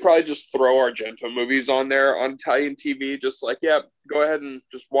 they probably just throw Argento movies on there on Italian TV, just like, yeah, go ahead and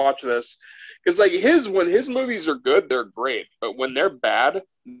just watch this. Because like when his movies are good, they're great, but when they're bad,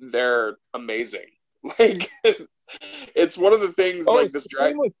 they're amazing. Like it's one of the things like this.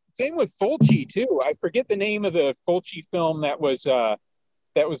 Same with Fulci too. I forget the name of the Fulci film that was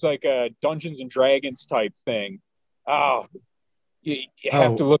like a Dungeons and Dragons type thing. Oh, you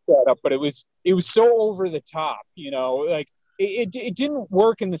have to look that up. But it was so over the top, like it didn't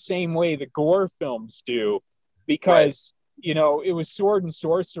work in the same way the gore films do, because it was sword and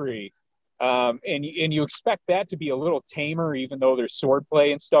sorcery. And you expect that to be a little tamer, even though there's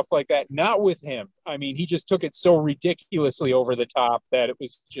swordplay and stuff like that. Not with him. I mean, he just took it so ridiculously over the top that it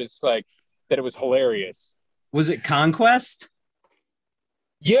was just like that. It was hilarious. Was it Conquest?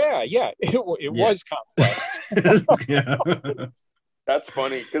 Yeah, it was Conquest. Yeah. That's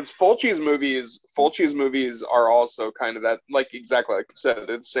funny because Fulci's movies are also kind of that, like exactly like you said,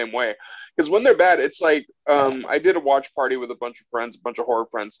 it's the same way. Because when they're bad, it's like I did a watch party with a bunch of friends, a bunch of horror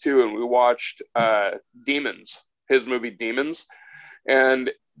friends too, and we watched Demons, his movie Demons,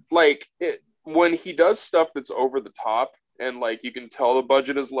 and like when he does stuff that's over the top, and like you can tell the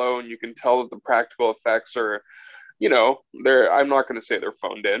budget is low, and you can tell that the practical effects are, I'm not going to say they're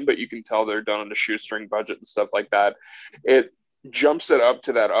phoned in, but you can tell they're done on a shoestring budget and stuff like that. It jumps it up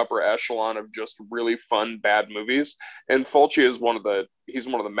to that upper echelon of just really fun bad movies, and Fulci is one of the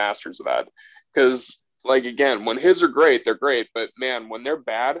masters of that. Because like again, when his are great, they're great, but man, when they're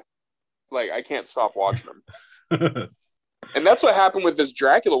bad, like I can't stop watching them. And that's what happened with this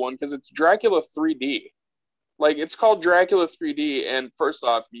Dracula one, because it's Dracula 3D. Like it's called Dracula 3D, and first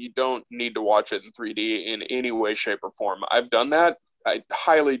off, you don't need to watch it in 3D in any way, shape, or form. I've done that. I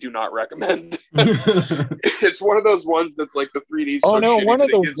highly do not recommend. It's one of those ones that's like the 3D. Oh no, one of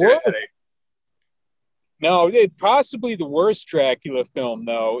the worst. No, possibly the worst Dracula film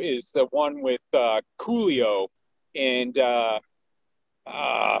though is the one with Coolio, and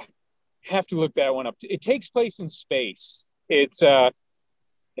have to look that one up. It takes place in space. It's like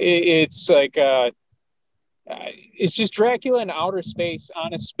it's just Dracula in outer space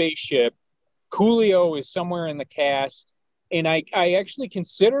on a spaceship. Coolio is somewhere in the cast. And I actually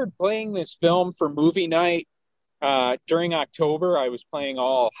considered playing this film for movie night during October. I was playing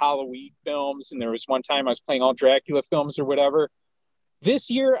all Halloween films, and there was one time I was playing all Dracula films or whatever. This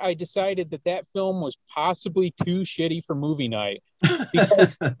year, I decided that film was possibly too shitty for movie night.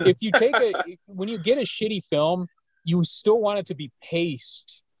 Because when you get a shitty film, you still want it to be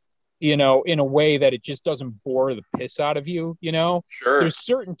paced, in a way that it just doesn't bore the piss out of you, Sure. There's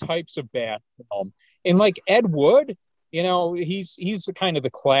certain types of bad film. And like Ed Wood, he's the kind of the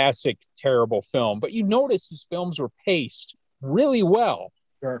classic terrible film, but you notice his films were paced really well.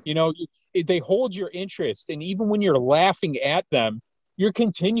 Sure. They hold your interest, and even when you're laughing at them, you're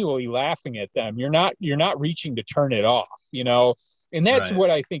continually laughing at them. You're not reaching to turn it off, and that's what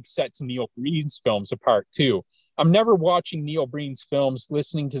I think sets Neil Breen's films apart too. I'm never watching Neil Breen's films,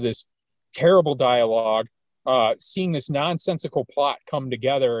 listening to this terrible dialogue, seeing this nonsensical plot come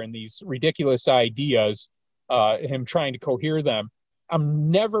together and these ridiculous ideas, him trying to cohere them.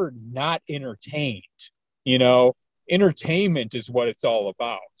 I'm never not entertained. Entertainment is what it's all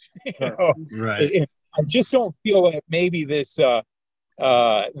about. Right. I just don't feel that maybe this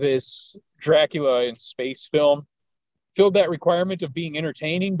Dracula in space film filled that requirement of being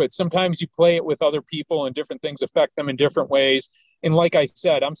entertaining, but sometimes you play it with other people and different things affect them in different ways. And like I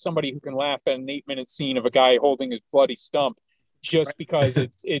said, I'm somebody who can laugh at an 8-minute scene of a guy holding his bloody stump just because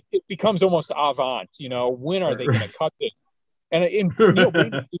it becomes almost avant. You know, when are they going to cut this? And Neil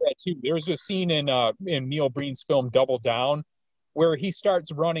Breen did that too. There's a scene in Neil Breen's film Double Down where he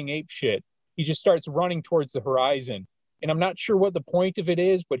starts running ape shit. He just starts running towards the horizon. And I'm not sure what the point of it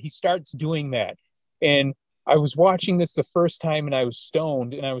is, but he starts doing that. And I was watching this the first time and I was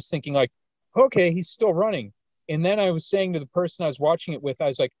stoned and I was thinking like, okay, he's still running. And then I was saying to the person I was watching it with, I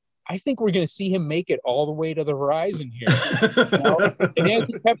was like, I think we're going to see him make it all the way to the horizon here. You know? And as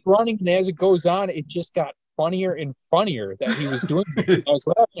he kept running and as it goes on, it just got funnier and funnier that he was doing it. I was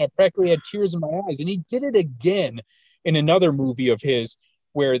laughing. I practically had tears in my eyes. And he did it again in another movie of his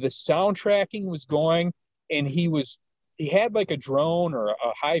where the soundtracking was going and he had like a drone or a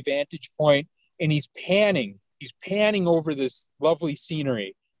high vantage point and he's panning over this lovely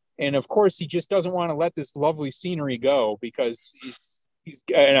scenery. And of course, he just doesn't want to let this lovely scenery go because he's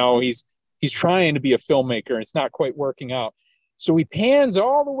trying to be a filmmaker and it's not quite working out. So he pans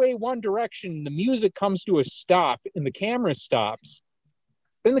all the way one direction, the music comes to a stop and the camera stops.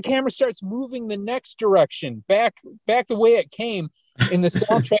 Then the camera starts moving the next direction, back the way it came, and the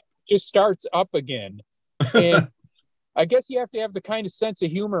soundtrack just starts up again. And I guess you have to have the kind of sense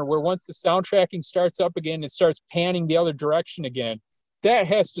of humor where once the soundtracking starts up again, it starts panning the other direction again. That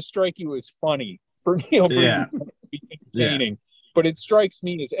has to strike you as funny for Neil Breen. Yeah. To be entertaining. But it strikes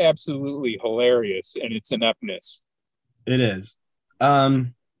me as absolutely hilarious and its ineptness. It is.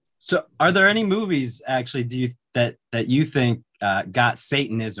 So are there any movies actually that you think got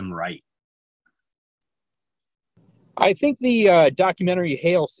Satanism right? I think the documentary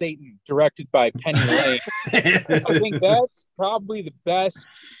Hail Satan, directed by Penny Lane, I think that's probably the best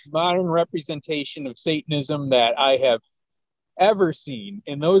modern representation of Satanism that I have ever seen.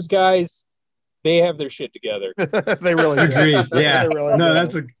 And those guys, they have their shit together. They really do. Agreed. Yeah. Really No,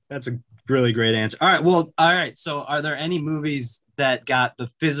 do. that's a really great answer. All right. So are there any movies that got the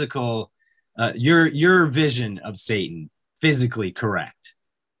physical, your vision of Satan physically correct?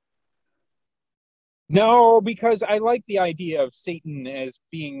 No, because I like the idea of Satan as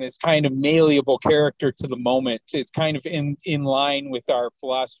being this kind of malleable character to the moment. It's kind of in line with our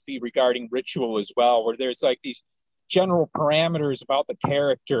philosophy regarding ritual as well, where there's like these general parameters about the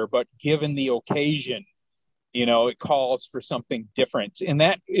character, but given the occasion, you know, it calls for something different. And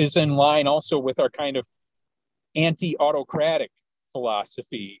that is in line also with our kind of anti-autocratic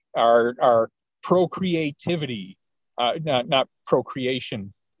philosophy, our procreativity, not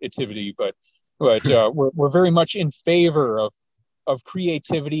procreationativity, but we're very much in favor of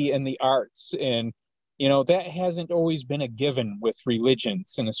creativity and the arts. And, you know, that hasn't always been a given with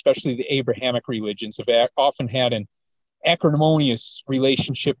religions, and especially the Abrahamic religions have often had an acrimonious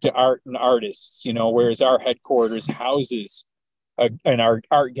relationship to art and artists, you know, whereas our headquarters houses an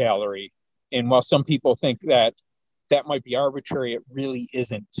art gallery. And while some people think that might be arbitrary, it really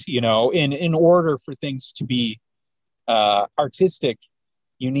isn't. You know, in order for things to be artistic,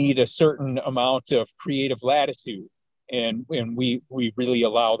 you need a certain amount of creative latitude, and we really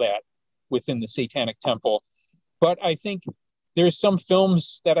allow that within the Satanic Temple. But I think there's some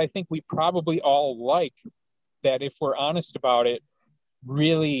films that I think we probably all like that, if we're honest about it,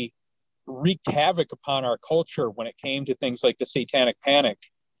 really wreaked havoc upon our culture when it came to things like the Satanic Panic.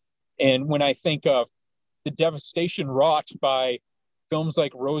 And when I think of the devastation wrought by films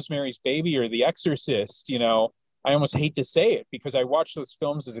like Rosemary's Baby or The Exorcist, you know, I almost hate to say it because I watched those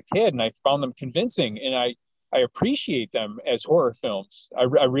films as a kid and I found them convincing, and I appreciate them as horror films. I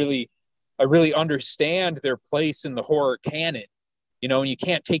really understand their place in the horror canon, you know, and you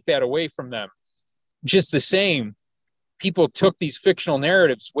can't take that away from them. Just the same, people took these fictional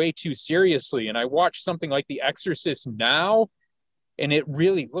narratives way too seriously. And I watch something like The Exorcist now, and it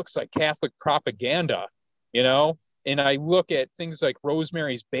really looks like Catholic propaganda, you know? And I look at things like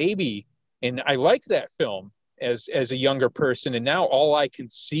Rosemary's Baby, and I liked that film as a younger person. And now all I can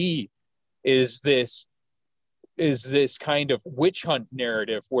see is this kind of witch hunt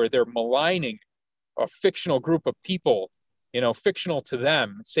narrative where they're maligning a fictional group of people, you know, fictional to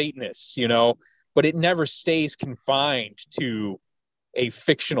them, Satanists, you know, but it never stays confined to a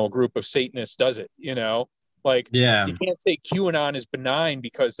fictional group of Satanists, does it? You know, like, Yeah. you can't say QAnon is benign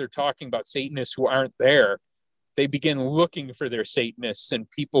because they're talking about Satanists who aren't there. They begin looking for their Satanists and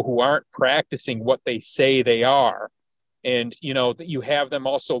people who aren't practicing what they say they are. And, you know, that you have them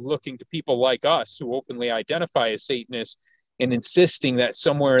also looking to people like us who openly identify as Satanists and insisting that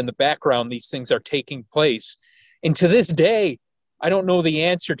somewhere in the background these things are taking place. And to this day, I don't know the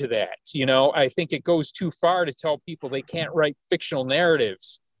answer to that. You know, I think it goes too far to tell people they can't write fictional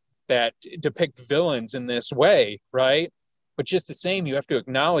narratives that depict villains in this way, right? But just the same, you have to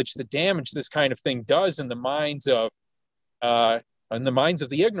acknowledge the damage this kind of thing does in the minds of in the minds of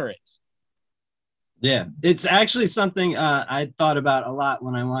the ignorant. Yeah, it's actually something I thought about a lot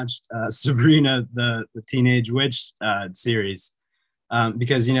when I watched Sabrina, the Teenage Witch series,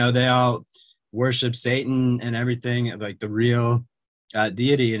 because they all worship Satan and everything, like the real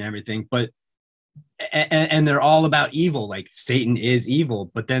deity and everything, but and they're all about evil. Like Satan is evil,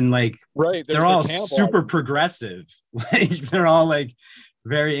 but then like they're all super progressive. Like they're all like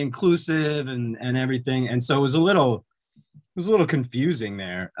very inclusive and everything, and so it was a little confusing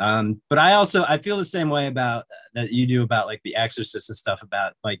there. But I feel the same way about that you do about like The Exorcist and stuff,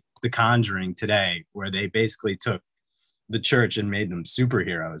 about like The Conjuring today, where they basically took the church and made them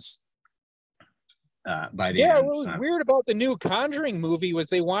superheroes by the end. What was weird about the new Conjuring movie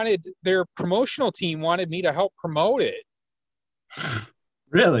was their promotional team wanted me to help promote it.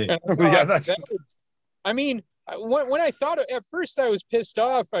 Really? When I thought at first I was pissed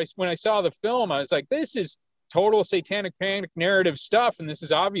off. When I saw the film, I was like, this is total satanic panic narrative stuff, and this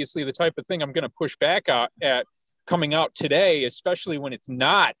is obviously the type of thing I'm going to push back at coming out today, especially when it's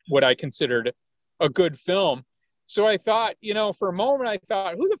not what I considered a good film. So I thought, for a moment, I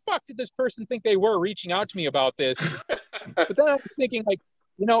thought, who the fuck did this person think they were reaching out to me about this? But then I was thinking, like,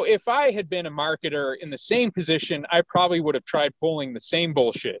 if I had been a marketer in the same position, I probably would have tried pulling the same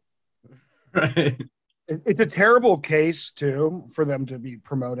bullshit. Right. It's a terrible case too for them to be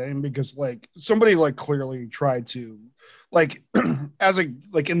promoting, because like somebody like clearly tried to like as a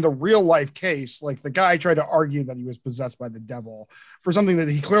like in the real life case, like the guy tried to argue that he was possessed by the devil for something that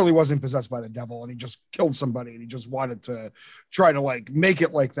he clearly wasn't possessed by the devil, and he just killed somebody and he just wanted to try to like make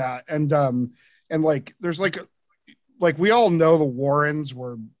it like that. And like there's like we all know the Warrens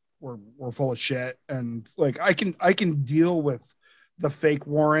were full of shit, and like I can deal with the fake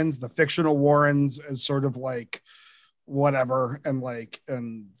Warrens, the fictional Warrens, as sort of like whatever, and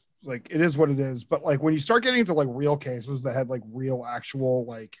it is what it is. But like when you start getting into like real cases that had like real actual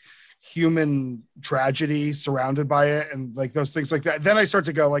like human tragedy surrounded by it, and like those things like that, then I start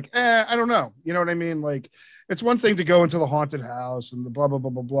to go like, I don't know, you know what I mean? Like it's one thing to go into the haunted house and the blah blah blah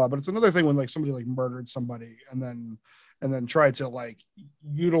blah blah, but it's another thing when like somebody like murdered somebody and then tried to like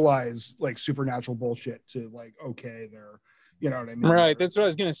utilize like supernatural bullshit to like their. You know what I mean? Right. That's what I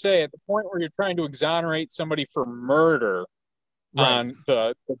was going to say. At the point where you're trying to exonerate somebody for murder on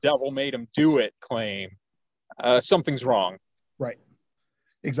the devil made him do it claim, something's wrong. Right.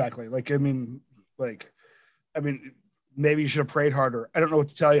 Exactly. Like, I mean, maybe you should have prayed harder. I don't know what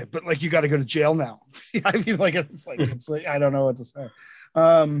to tell you, but like, you got to go to jail now. I mean, it's like, I don't know what to say.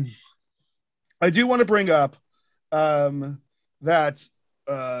 I do want to bring up that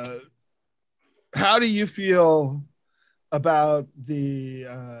how do you feel about the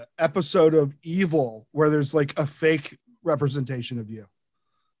episode of Evil where there's like a fake representation of you?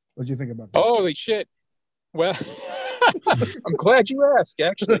 What do you think about that? Holy shit. Well, I'm glad you asked,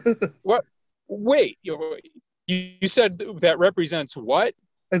 actually. What? Wait, you said that represents what?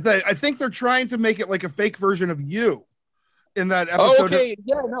 I think they're trying to make it like a fake version of you in that episode. Okay,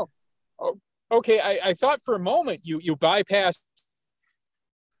 yeah, no. Okay, I thought for a moment you bypassed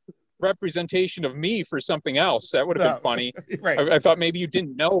representation of me for something else. That would have been funny. Right. I thought maybe you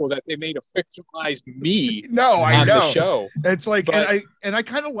didn't know that they made a fictionalized me I know. the show. It's like, and I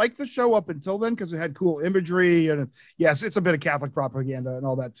kind of liked the show up until then because it had cool imagery, and yes, it's a bit of Catholic propaganda and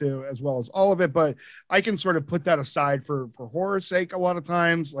all that too, as well as all of it. But I can sort of put that aside for horror's sake a lot of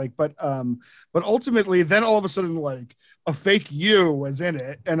times. Like, but ultimately, then all of a sudden, like a fake you was in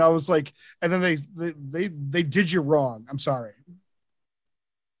it, and I was like, and then they did you wrong. I'm sorry.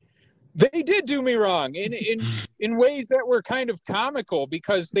 They did do me wrong in ways that were kind of comical,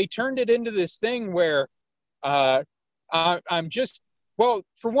 because they turned it into this thing where I'm just, well,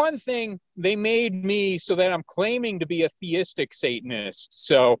 for one thing, they made me so that I'm claiming to be a theistic Satanist.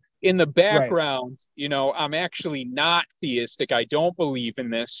 So in the background, I'm actually not theistic. I don't believe in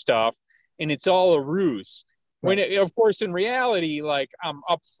this stuff, and it's all a ruse. When of course, in reality, like I'm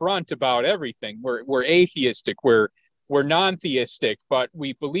upfront about everything. We're atheistic. We're non-theistic, but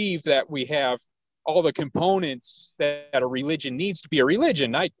we believe that we have all the components that a religion needs to be a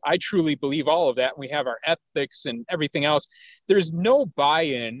religion. I truly believe all of that. We have our ethics and everything else. There's no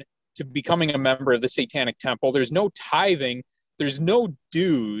buy-in to becoming a member of the Satanic Temple. There's no tithing. There's no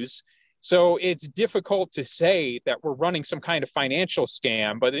dues. So it's difficult to say that we're running some kind of financial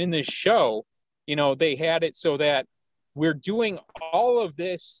scam. But in this show, they had it so that we're doing all of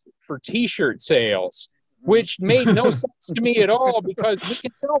this for T-shirt sales, which made no sense to me at all, because we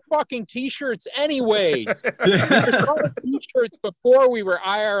can sell fucking T-shirts anyways. We were selling T-shirts before we were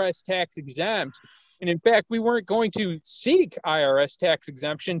IRS tax exempt. And in fact, we weren't going to seek IRS tax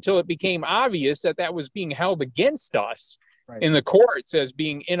exemption until it became obvious that that was being held against us. in the courts as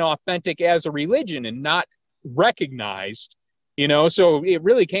being inauthentic as a religion and not recognized, so it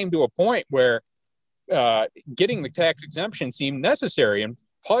really came to a point where getting the tax exemption seemed necessary. And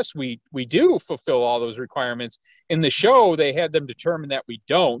plus we do fulfill all those requirements. In the show, they had them determine that we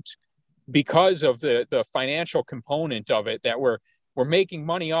don't, because of the financial component of it, that we're making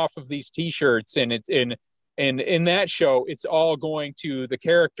money off of these t-shirts, and it's in that show, it's all going to the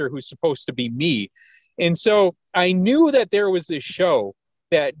character who's supposed to be me. And so I knew that there was this show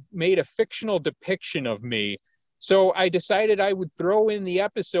that made a fictional depiction of me. So I decided I would throw in the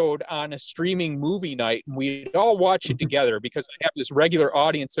episode on a streaming movie night, and we'd all watch it together, because I have this regular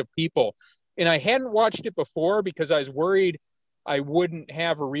audience of people. And I hadn't watched it before because I was worried I wouldn't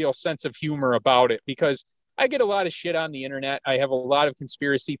have a real sense of humor about it, because I get a lot of shit on the internet. I have a lot of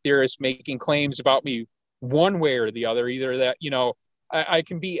conspiracy theorists making claims about me one way or the other, either that, I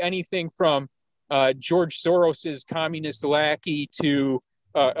can be anything from George Soros's communist lackey to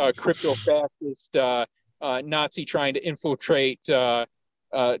a crypto fascist Nazi trying to infiltrate the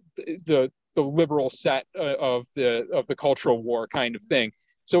liberal set of the cultural war kind of thing.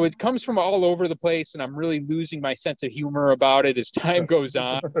 So it comes from all over the place, and I'm really losing my sense of humor about it as time goes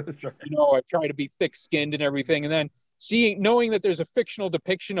on. I try to be thick-skinned and everything, and then knowing that there's a fictional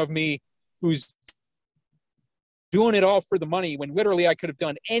depiction of me who's doing it all for the money, when literally I could have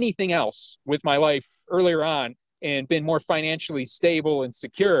done anything else with my life earlier on and been more financially stable and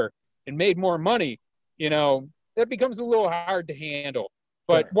secure and made more money, that becomes a little hard to handle.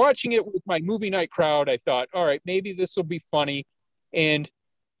 But watching it with my movie night crowd, I thought, all right, maybe this will be funny. And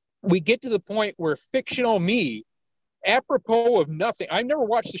we get to the point where fictional me, apropos of nothing, I've never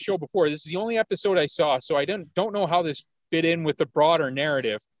watched the show before. This is the only episode I saw, so I don't know how this fit in with the broader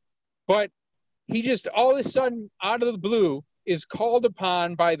narrative. But he just all of a sudden, out of the blue, is called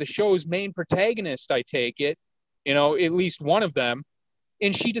upon by the show's main protagonist, I take it, at least one of them,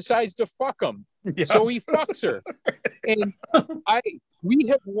 and she decides to fuck him. Yeah. So he fucks her. And we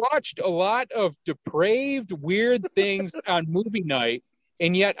have watched a lot of depraved, weird things on movie night,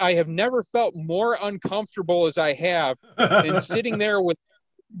 and yet I have never felt more uncomfortable as I have than sitting there with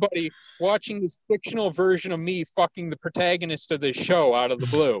somebody watching this fictional version of me fucking the protagonist of this show out of the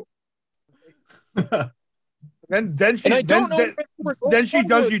blue. Then she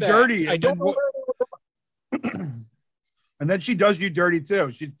does you dirty. I don't know. And then she does you dirty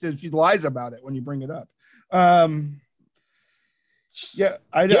too. She lies about it when you bring it up. I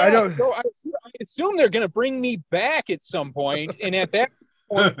don't. So I assume they're going to bring me back at some point, and at that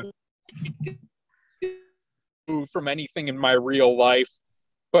point, from anything in my real life.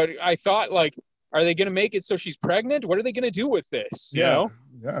 But I thought, are they going to make it so she's pregnant? What are they going to do with this? Yeah,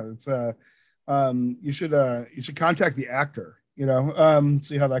 it's you should contact the actor. See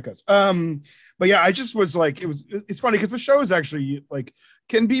how that goes. But yeah, I just was like, it's funny because the show is actually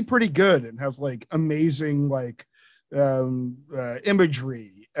can be pretty good and has amazing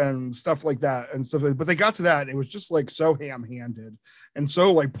imagery and stuff like that and stuff. But they got to that, it was just so ham-handed and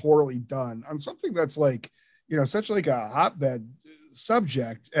so poorly done on something that's such a hotbed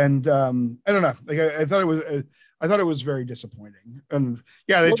subject. And I don't know, I thought it was very disappointing. And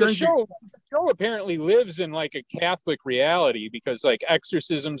yeah, the show apparently lives in a Catholic reality, because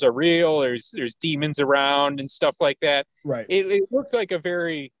exorcisms are real. There's demons around and stuff like that. Right. It looks like a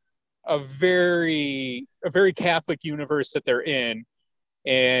very Catholic universe that they're in,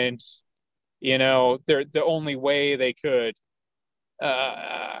 and they're the only way they could.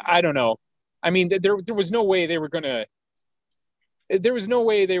 I don't know. I mean, there was no way they were going to. There was no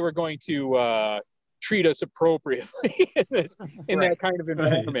way they were going to treat us appropriately in that kind of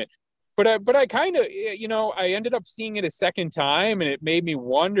environment. Right. But I kind of, I ended up seeing it a second time, and it made me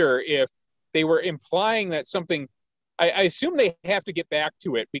wonder if they were implying that something. I assume they have to get back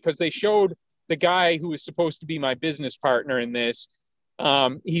to it, because they showed the guy who was supposed to be my business partner in this.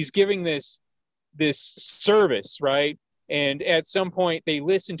 He's giving this service, right? And at some point, they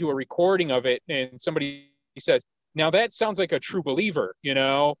listen to a recording of it, and somebody says, "Now that sounds like a true believer,"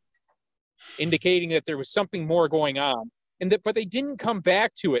 indicating that there was something more going on. But they didn't come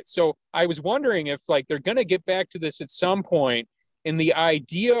back to it. So I was wondering if they're going to get back to this at some point, and the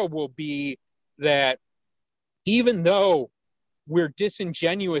idea will be that even though we're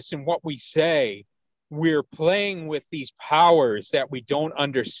disingenuous in what we say, we're playing with these powers that we don't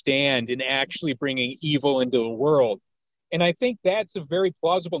understand and actually bringing evil into the world. And I think that's a very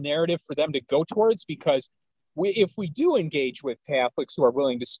plausible narrative for them to go towards, because if we do engage with Catholics who are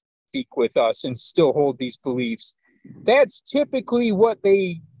willing to speak with us and still hold these beliefs, that's typically what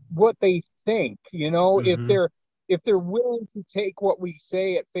they think. Mm-hmm. If they're willing to take what we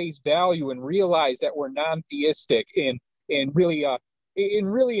say at face value and realize that we're non-theistic, and and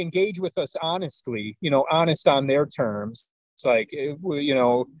really engage with us honestly, honest on their terms. It's like,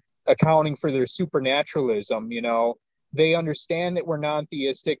 accounting for their supernaturalism, they understand that we're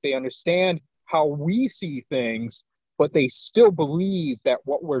non-theistic. They understand how we see things, but they still believe that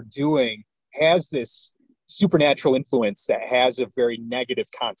what we're doing has this supernatural influence that has a very negative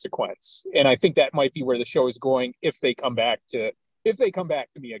consequence. And I think that might be where the show is going if they come back to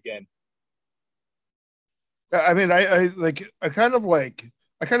me again. I mean, I kind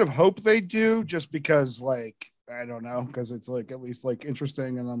of hope they do, just because, like, I don't know, because it's like at least like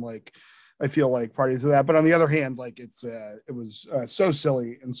interesting, and I'm like, I feel like party to that. But on the other hand, like it was so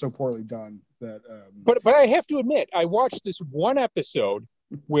silly and so poorly done that. But I have to admit, I watched this one episode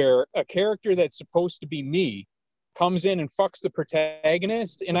where a character that's supposed to be me comes in and fucks the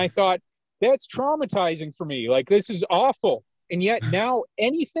protagonist, and I thought, that's traumatizing for me. Like, this is awful. And yet now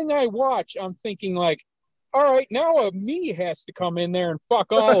anything I watch, I'm thinking like, all right, now a me has to come in there and fuck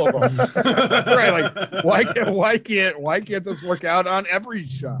all of them. Right? Like, why can't this work out on every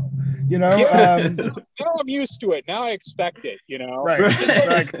show? Yeah. Now I'm used to it. Now I expect it. Right?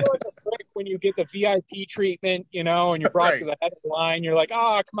 Exactly. When you get the VIP treatment, and you're brought to the head of the line, you're like,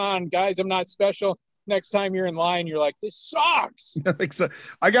 oh, come on, guys, I'm not special. Next time you're in line, you're like, this sucks. I think so.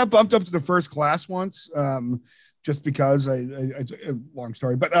 I got bumped up to the first class once, just because I long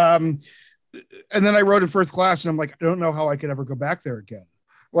story, but and then I rode in first class, and I'm like, I don't know how I could ever go back there again.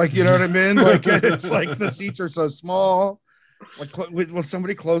 Like, you know what I mean? Like, it's like the seats are so small. Like, will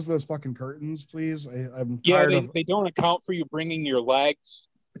somebody close those fucking curtains, please? I'm tired of. They don't account for you bringing your legs.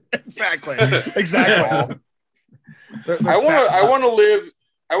 Exactly. I want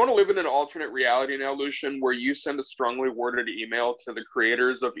to live in an alternate reality now, Lucian, where you send a strongly worded email to the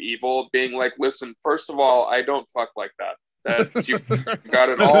creators of Evil, being like, "Listen, first of all, I don't fuck like that. You got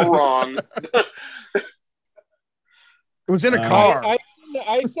it all wrong." It was in a car.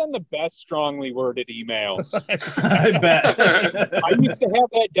 I send the best strongly worded emails. I bet. I used to have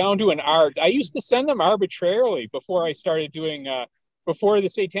that down to an art. I used to send them arbitrarily before I started doing, before the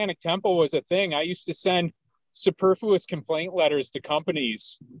Satanic Temple was a thing. I used to send superfluous complaint letters to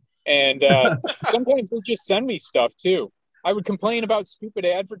companies. And sometimes they just send me stuff too. I would complain about stupid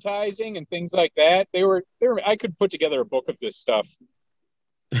advertising and things like that. I could put together a book of this stuff.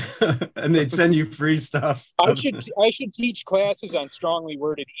 And they'd send you free stuff. I should teach classes on strongly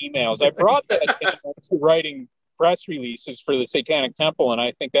worded emails. I brought that to writing press releases for the Satanic Temple, and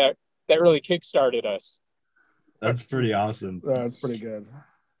I think that really kickstarted us. That's pretty awesome. That's pretty good.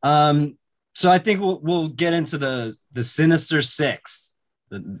 So I think we'll get into the Sinister Six,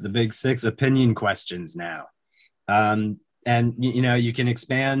 the big six opinion questions now. And you can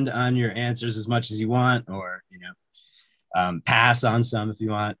expand on your answers as much as you want, or pass on some if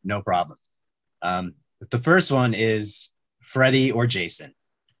you want, no problem. But the first one is Freddy or Jason.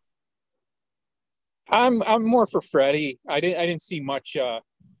 I'm more for Freddy. I didn't see much. I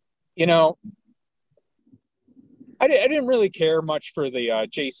didn't really care much for the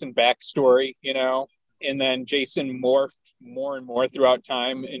Jason backstory, and then Jason morphed more and more throughout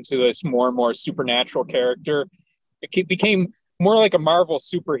time into this more and more supernatural character. It became more like a Marvel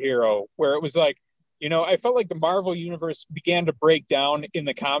superhero, where it was like, I felt like the Marvel universe began to break down in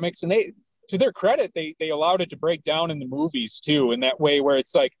the comics, and they, to their credit, they allowed it to break down in the movies too, in that way where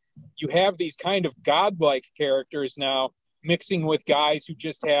it's like you have these kind of godlike characters now mixing with guys who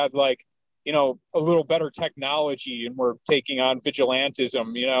just had like, a little better technology and were taking on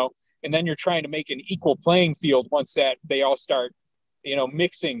vigilantism, and then you're trying to make an equal playing field once that they all start,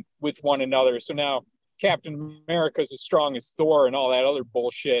 mixing with one another. So now Captain America's as strong as Thor and all that other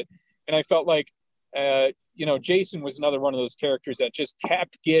bullshit. And I felt like, Jason was another one of those characters that just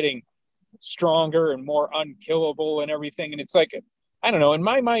kept getting stronger and more unkillable and everything. And it's like, I don't know, in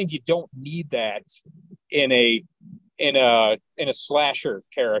my mind, you don't need that in a slasher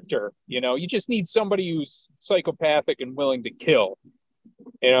character. You just need somebody who's psychopathic and willing to kill.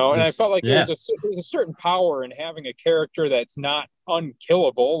 And I felt like there's a certain power in having a character that's not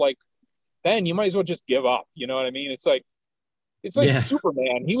unkillable. Like, then you might as well just give up. You know what I mean? It's like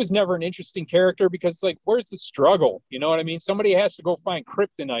Superman. He was never an interesting character because it's like, where's the struggle? You know what I mean? Somebody has to go find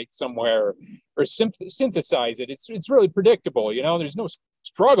kryptonite somewhere or synthesize it. It's really predictable. There's no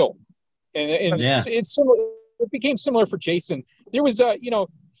struggle, and it's similar. It became similar for Jason. There was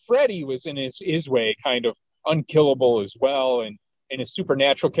Freddy was in his way kind of unkillable as well, and a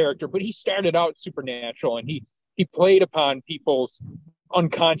supernatural character, but he started out supernatural, and he played upon people's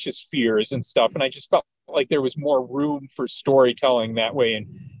unconscious fears and stuff. And I just felt like there was more room for storytelling that way,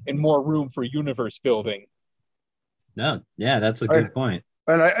 and more room for universe building. No, yeah, that's a good point.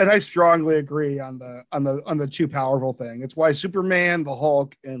 I strongly agree on the too powerful thing. It's why Superman, the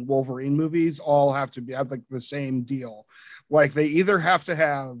Hulk, and Wolverine movies all have to have like the same deal. Like they either have to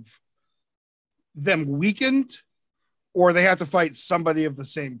have them weakened or they have to fight somebody of the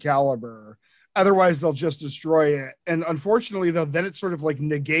same caliber. Otherwise, they'll just destroy it. And unfortunately, though, then it sort of like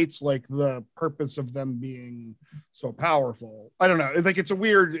negates like the purpose of them being so powerful. I don't know. Like it's a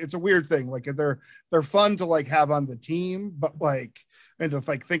weird thing. Like they're fun to like have on the team, but like and to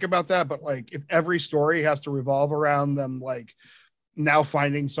like think about that. But like if every story has to revolve around them, like now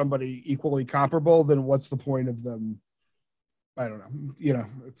finding somebody equally comparable, then what's the point of them? I don't know.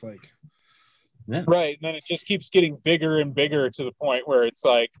 It's like. Yeah. Right, and then it just keeps getting bigger and bigger to the point where it's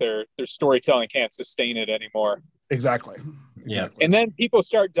like their storytelling can't sustain it anymore. Exactly. Yeah. And then people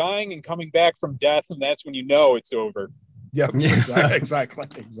start dying and coming back from death, and that's when you know it's over. Yeah. Exactly.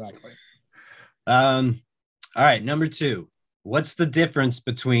 All right, number 2. What's the difference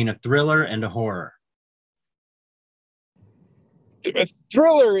between a thriller and a horror? A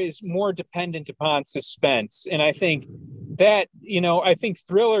thriller is more dependent upon suspense, and I think that I think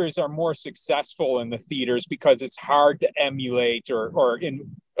thrillers are more successful in the theaters because it's hard to emulate or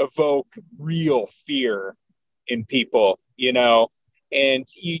evoke real fear in people, and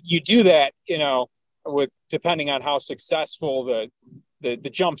you do that with depending on how successful the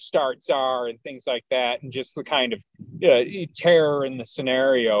jump starts are and things like that, and just the kind of terror in the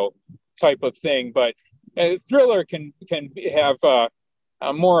scenario type of thing. But a thriller can have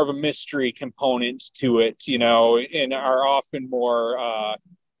more of a mystery component to it, and are often more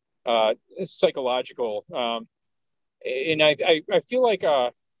psychological. And I feel like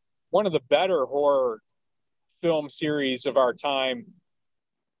one of the better horror film series of our time,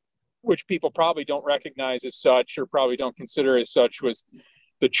 which people probably don't recognize as such or probably don't consider as such, was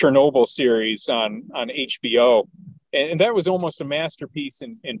the Chernobyl series on HBO. And that was almost a masterpiece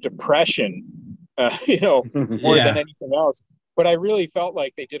in depression, more than anything else. But I really felt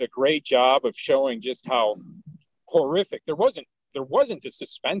like they did a great job of showing just how horrific. There wasn't a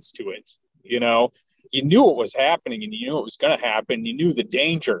suspense to it. You knew what was happening and you knew it was going to happen. You knew the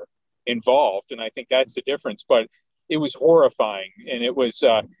danger involved, and I think that's the difference. But it was horrifying, and it was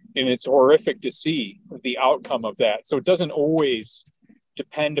and it's horrific to see the outcome of that. So it doesn't always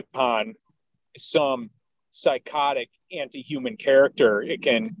depend upon some psychotic anti-human character. It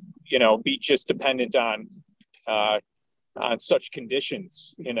can be just dependent on such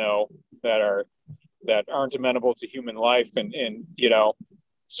conditions that aren't amenable to human life, and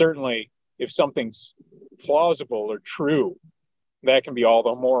certainly if something's plausible or true, that can be all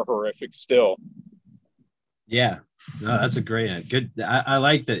the more horrific still. Yeah, no, that's a great good. I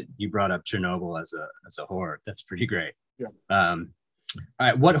like that you brought up Chernobyl as a horror. That's pretty great. Yeah. All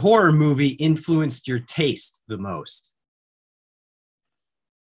right, what horror movie influenced your taste the most?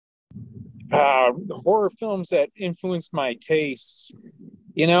 The horror films that influenced my tastes,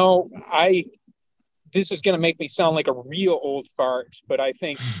 this is going to make me sound like a real old fart, but I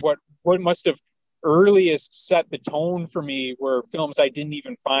think what must have earliest set the tone for me were films I didn't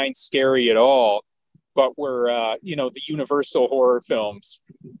even find scary at all, but were the Universal horror films.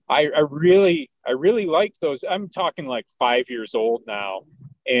 I really liked those. I'm talking like 5 years old now,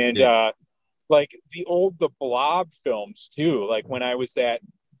 and like the Blob films too. Like when I was that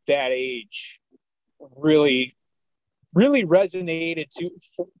age, really resonated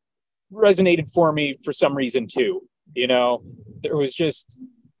for me for some reason too. There was just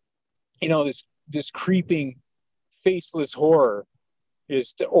this creeping faceless horror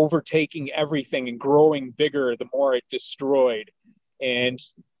is overtaking everything and growing bigger the more it destroyed. And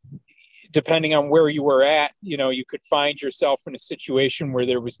depending on where you were at, you could find yourself in a situation where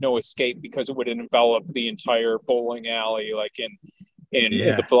there was no escape because it would envelop the entire bowling alley, like in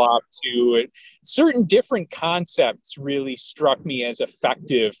the Blob 2. Certain different concepts really struck me as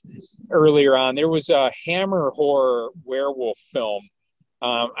effective earlier on. There was a Hammer horror werewolf film.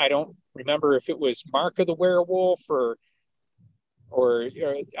 I don't remember if it was Mark of the Werewolf or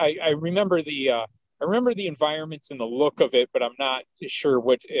I remember the environments and the look of it, but I'm not sure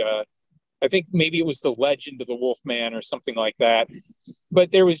what. I think maybe it was the Legend of the Wolfman or something like that.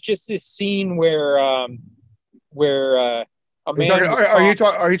 But there was just this scene where a man. Are you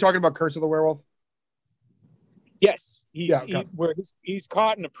talking about Curse of the Werewolf? Yes, he's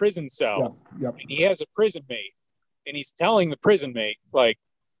caught in a prison cell, Yep. And he has a prison mate, and he's telling the prison mate, like,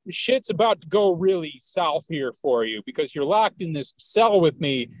 shit's about to go really south here for you because you're locked in this cell with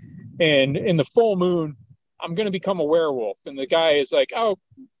me, and in the full moon I'm going to become a werewolf. And the guy is like, oh,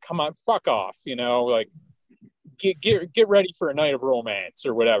 come on, fuck off, like get ready for a night of romance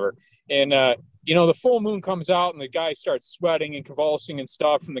or whatever. And the full moon comes out and the guy starts sweating and convulsing and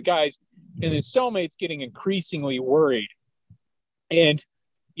stuff, and his cellmate's getting increasingly worried. And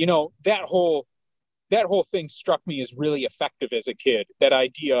that whole thing struck me as really effective as a kid. That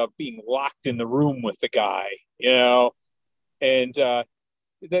idea of being locked in the room with the guy, and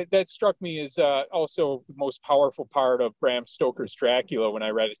that struck me as also the most powerful part of Bram Stoker's Dracula when I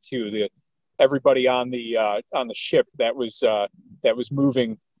read it too. Everybody on the ship that was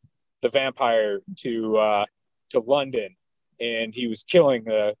moving the vampire to London, and he was killing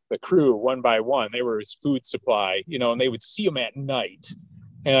the crew one by one. They were his food supply, and they would see him at night.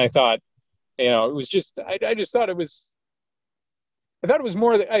 And I thought, it was just, I just thought it was, I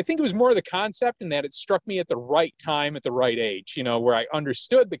think it was more the concept, and that it struck me at the right time, at the right age, where I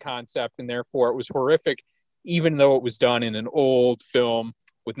understood the concept, and therefore it was horrific, even though it was done in an old film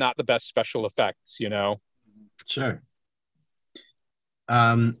with not the best special effects, Sure.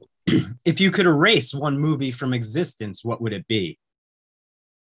 If you could erase one movie from existence, what would it be?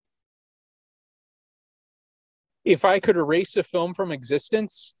 If I could erase a film from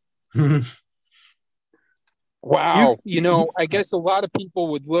existence? Wow. I guess a lot of people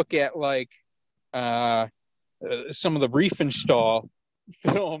would look at like some of the Riefenstahl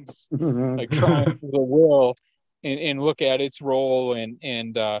films, like Triumph of the Will, and look at its role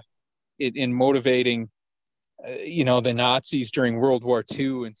in motivating, the Nazis during World War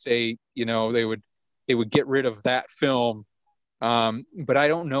II, and say, they would get rid of that film. But I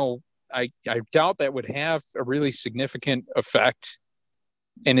don't know. I doubt that would have a really significant effect.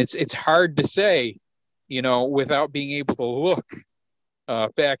 And it's hard to say, without being able to look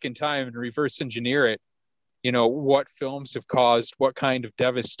back in time and reverse engineer it, what films have caused what kind of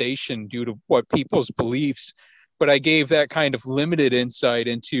devastation due to what people's beliefs. But I gave that kind of limited insight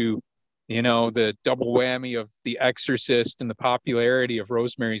into, the double whammy of The Exorcist and the popularity of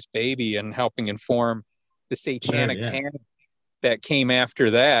Rosemary's Baby, and helping inform the satanic panic that came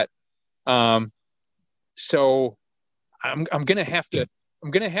after that. So I'm gonna have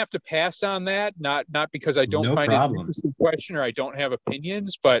to pass on that, not because I don't find it an interesting question or I don't have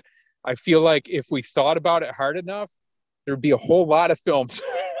opinions, but I feel like if we thought about it hard enough, there'd be a whole lot of films.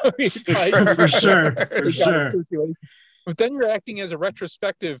 For sure. But then you're acting as a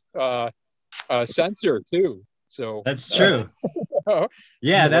retrospective censor too. So that's true.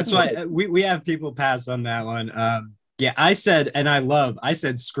 Yeah, that's why we have people pass on that one. Yeah, I said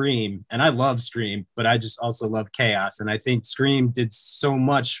Scream, and I love Scream, but I just also love Chaos. And I think Scream did so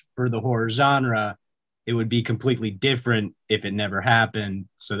much for the horror genre, it would be completely different if it never happened.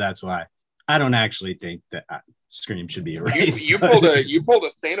 So that's why I don't actually think that Scream should be erased. You pulled a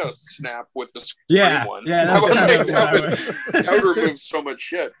Thanos snap with the Scream one. Yeah, that would remove so much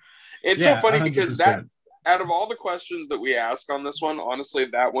shit. It's so funny 100%. Because that, out of all the questions that we ask on this one, honestly,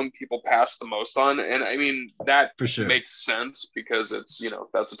 that one people pass the most on. And I mean, that for sure makes sense because it's,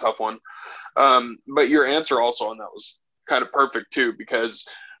 that's a tough one. But your answer also on that was kind of perfect too, because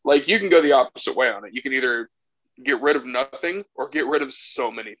like you can go the opposite way on it. You can either get rid of nothing or get rid of so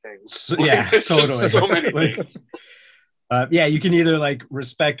many things. Yeah, totally. So many things. You can either like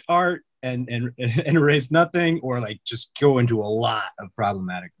respect art and erase nothing, or like just go into a lot of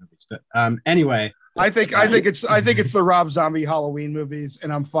problematic movies. But anyway, I think it's the Rob Zombie Halloween movies,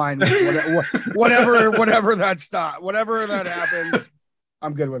 and I'm fine with whatever that happens.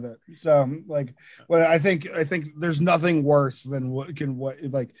 I'm good with it. So like, I think there's nothing worse than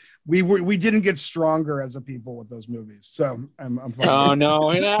we didn't get stronger as a people with those movies. So I'm fine. Oh no,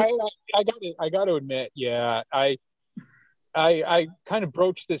 and I got to admit, yeah, I kind of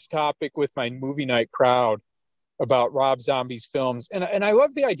broached this topic with my movie night crowd about Rob Zombie's films, and I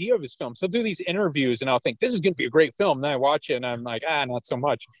love the idea of his films. He'll do these interviews, and I'll think this is going to be a great film, and I watch it, and I'm like, not so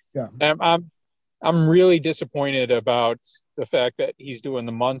much. Yeah, I'm really disappointed about the fact that he's doing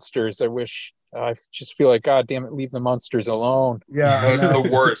the Munsters. I just feel like, God damn it, leave the Munsters alone. Yeah, it's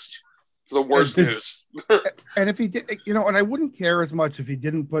the worst. It's the worst news. And if he did, and I wouldn't care as much if he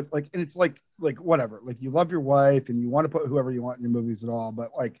didn't put and it's like whatever, like you love your wife and you want to put whoever you want in your movies at all, but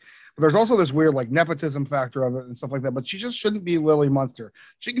there's also this weird nepotism factor of it and stuff like that. But she just shouldn't be Lily Munster.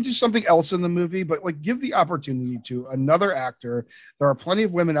 She can do something else in the movie, but give the opportunity to another actor. There are plenty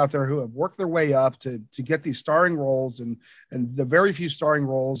of women out there who have worked their way up to get these starring roles and the very few starring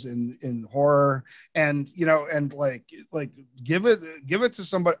roles in horror, and give it to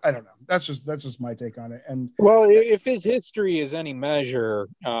somebody. I don't know. That's just my take on it. And well, if his history is any measure,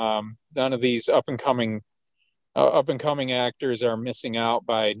 none of these up and coming actors are missing out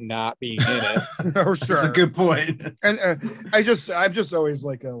by not being in it. Oh, sure. That's a good point. And I'm just always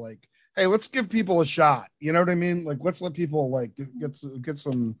hey, let's give people a shot. You know what I mean? Like, let's let people like get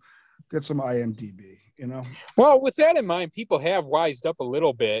some IMDb. You know? Well, with that in mind, people have wised up a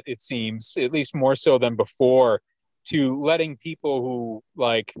little bit, it seems, at least more so than before, to letting people who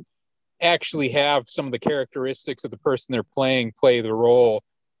like actually have some of the characteristics of the person they're playing play the role,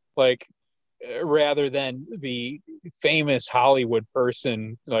 like rather than the famous Hollywood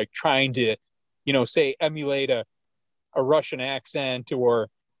person like trying to, say emulate a Russian accent, or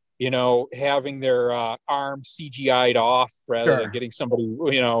having their arm CGI'd off rather than getting somebody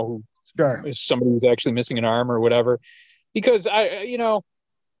who is somebody who's actually missing an arm or whatever. Because I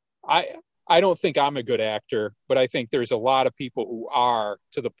don't think I'm a good actor, but I think there's a lot of people who are,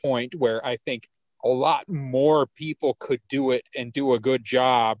 to the point where I think a lot more people could do it and do a good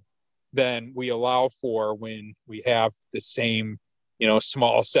job than we allow for when we have the same,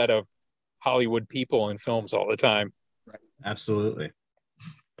 small set of Hollywood people in films all the time. Right. Absolutely.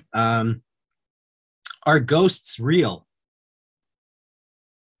 Are ghosts real?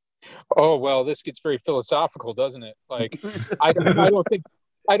 Oh, well, this gets very philosophical, doesn't it? Like, I don't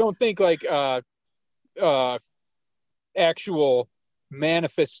think like actual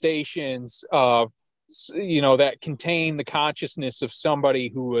manifestations of that contain the consciousness of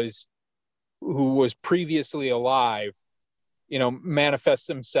somebody who was previously alive manifest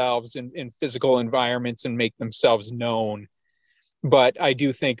themselves in physical environments and make themselves known. But I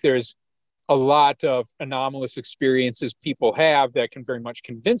do think there's a lot of anomalous experiences people have that can very much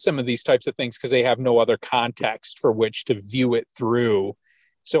convince them of these types of things because they have no other context for which to view it through.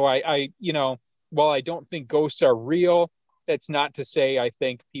 So I while I don't think ghosts are real, that's not to say I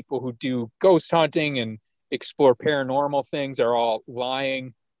think people who do ghost hunting and explore paranormal things are all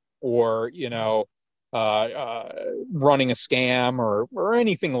lying or, running a scam or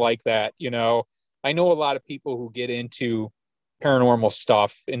anything like that. I know a lot of people who get into paranormal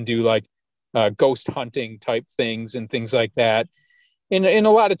stuff and do like ghost hunting type things and things like that. And a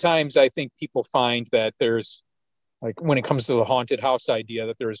lot of times I think people find that there's, like when it comes to the haunted house idea,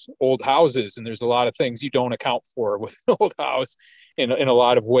 that there's old houses and there's a lot of things you don't account for with an old house in a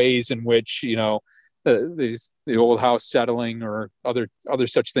lot of ways in which, the old house settling or other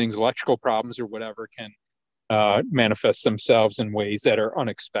such things, electrical problems or whatever, can manifest themselves in ways that are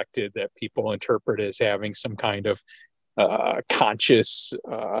unexpected, that people interpret as having some kind of conscious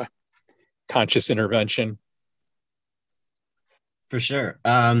intervention. For sure.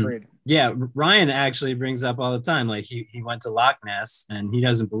 Yeah, Ryan actually brings up all the time, like he went to Loch Ness and he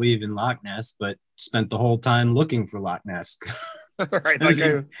doesn't believe in Loch Ness, but spent the whole time looking for Loch Ness. Right, like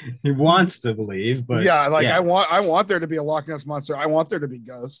he wants to believe, but yeah, like yeah. I want there to be a Loch Ness monster. I want there to be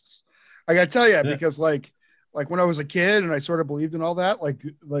ghosts. I gotta tell you, because like when I was a kid and I sort of believed in all that,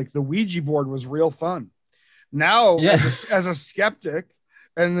 like the Ouija board was real fun. Now, as a skeptic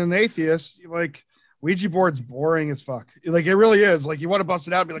and an atheist, like Ouija board's boring as fuck. Like it really is. Like you want to bust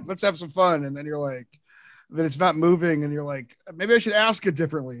it out and be like, let's have some fun, and then you're like, then it's not moving, and you're like, maybe I should ask it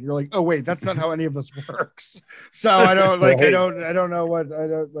differently. And you're like, oh wait, that's not how any of this works. So I don't like, right. I don't know what I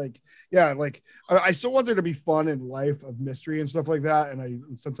don't like. Yeah, like I still want there to be fun in life of mystery and stuff like that, and I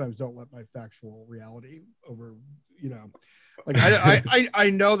sometimes don't let my factual reality over. Like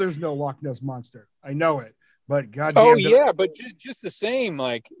I know there's no Loch Ness monster. I know it, but goddamn. Oh yeah, but just the same,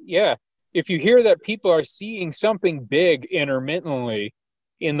 like yeah. If you hear that people are seeing something big intermittently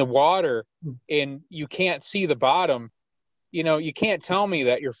in the water and you can't see the bottom, you can't tell me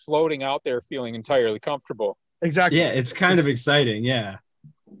that you're floating out there feeling entirely comfortable. Exactly. Yeah, it's kind of exciting. Yeah.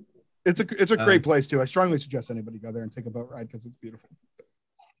 It's a great place too. I strongly suggest anybody go there and take a boat ride because it's beautiful.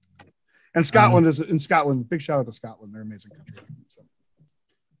 And Scotland big shout out to Scotland. They're an amazing country. So.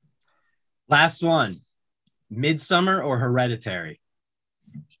 Last one, Midsommar or Hereditary?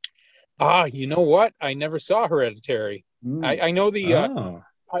 You know what? I never saw Hereditary. I know the.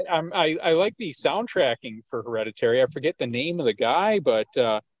 I like the soundtracking for Hereditary. I forget the name of the guy, but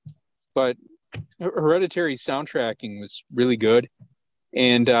Hereditary's soundtracking was really good.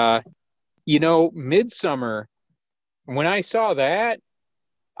 And Midsommar, when I saw that,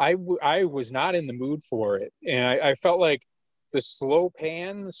 I was not in the mood for it, and I felt like the slow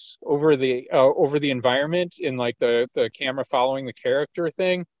pans over the environment and like the camera following the character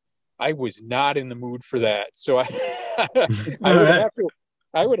thing. I was not in the mood for that. So I would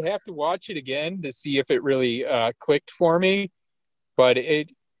have to watch it again to see if it really clicked for me. But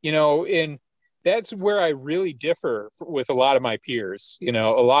and that's where I really differ with a lot of my peers. A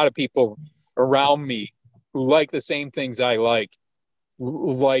lot of people around me who like the same things I liked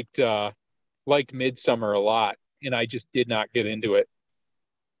Midsommar a lot, and I just did not get into it.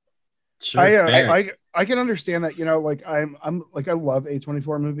 Sure, I can understand that, like I'm like, I love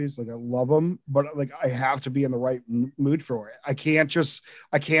A24 movies. Like I love them, but like I have to be in the right mood for it. I can't just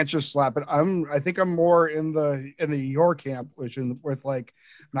slap it. I think I'm more in the your camp, which with like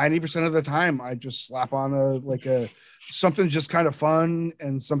 90% of the time, I just slap on a something just kind of fun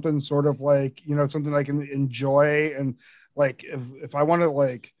and something sort of like, something I can enjoy. And like, if I want to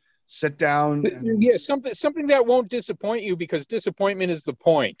like sit down and Yeah, something that won't disappoint you, because disappointment is the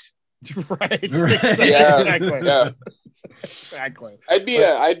point. right. Yeah. Exactly. Yeah. Exactly. I'd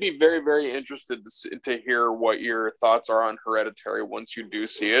be very, very interested to hear what your thoughts are on Hereditary once you do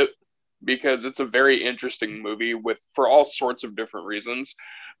see it, because it's a very interesting movie for all sorts of different reasons.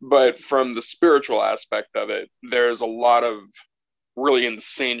 But from the spiritual aspect of it, there's a lot of really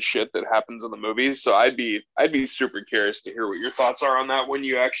insane shit that happens in the movie. So I'd be super curious to hear what your thoughts are on that when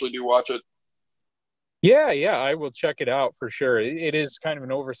you actually do watch it. Yeah, I will check it out for sure. It is kind of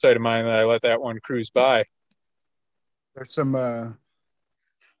an oversight of mine that I let that one cruise by. There's some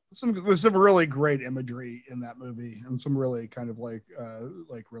really great imagery in that movie, and some really kind of like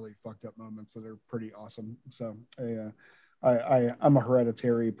really fucked up moments that are pretty awesome. So I'm a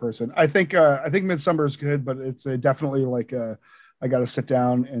Hereditary person. I think Midsommar is good, but it's definitely like I got to sit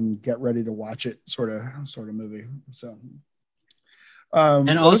down and get ready to watch it sort of movie. So.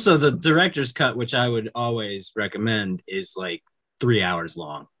 And also the director's cut, which I would always recommend, is like 3 hours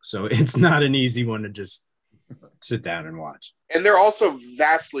long. So it's not an easy one to just sit down and watch. And they're also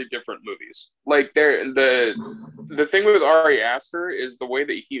vastly different movies. Like the thing with Ari Aster is the way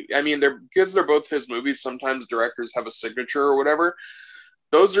that because they're both his movies, sometimes directors have a signature or whatever.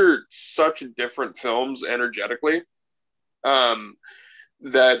 Those are such different films energetically.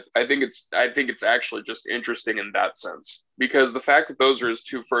 That I think it's actually just interesting in that sense, because the fact that those are his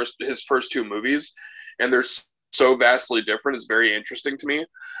first two movies and they're so vastly different is very interesting to me.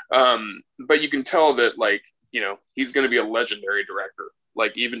 But you can tell that, like, he's going to be a legendary director,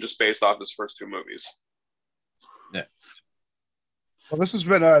 like even just based off his first two movies. Yeah. Well, this has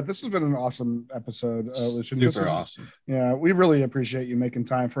been an awesome episode, Lucian. Super awesome. Yeah, we really appreciate you making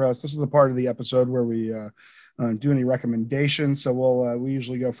time for us. This is the part of the episode where we do any recommendations. So we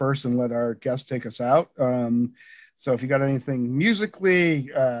usually go first and let our guests take us out. So if you got anything musically,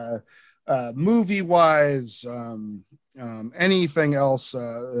 movie wise, anything else,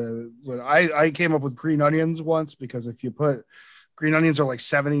 I came up with green onions once, because if you put green onions are like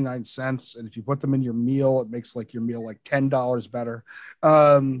 79 cents, and if you put them in your meal, it makes like your meal like $10 better.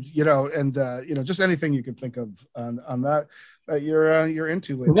 Just anything you can think of on that you're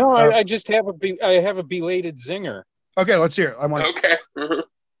into lately. No, I just have a belated zinger. Okay, let's hear it. Okay.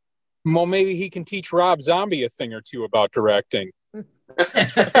 Well, maybe he can teach Rob Zombie a thing or two about directing.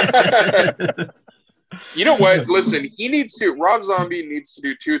 You know what? Listen, Rob Zombie needs to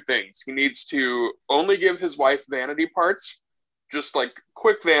do two things. He needs to only give his wife vanity parts, just like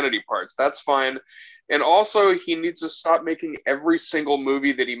quick vanity parts. That's fine. And also, he needs to stop making every single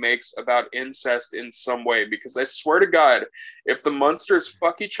movie that he makes about incest in some way, because I swear to God, if the monsters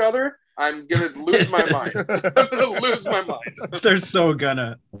fuck each other, I'm going to lose my mind. I'm going to lose my mind. They're so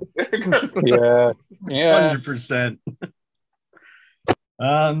gonna. Yeah. 100%.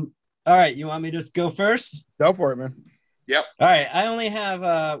 All right, you want me to just go first? Go for it, man. Yep. All right, I only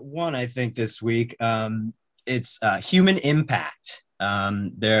have one, I think, this week. It's Human Impact.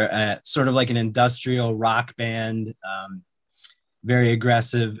 They're sort of like an industrial rock band, very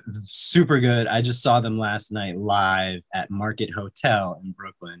aggressive, super good. I just saw them last night live at Market Hotel in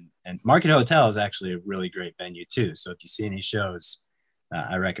Brooklyn. And Market Hotel is actually a really great venue too. So if you see any shows,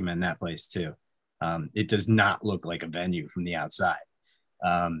 I recommend that place too. It does not look like a venue from the outside.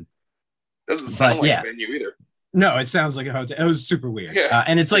 Doesn't sound like a venue either. No, it sounds like a hotel. It was super weird. Yeah.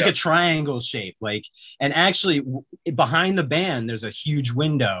 And it's like a triangle shape. And actually behind the band, there's a huge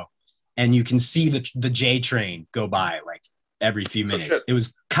window and you can see the J train go by like every few minutes. It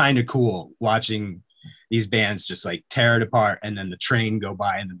was kind of cool watching these bands just like tear it apart and then the train go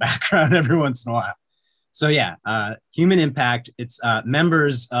by in the background every once in a while. So yeah, Human Impact. It's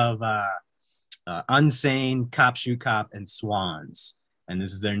members of Unsane, Cop Shoot Cop, and Swans. And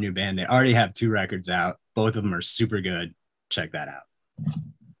this is their new band. They already have 2 records out. Both of them are super good. Check that out.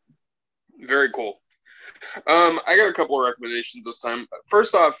 Very cool. I got a couple of recommendations this time.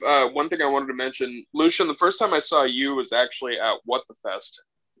 First off, one thing I wanted to mention, Lucian, the first time I saw you was actually at What the Fest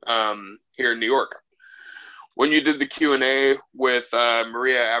here in New York, when you did the Q&A with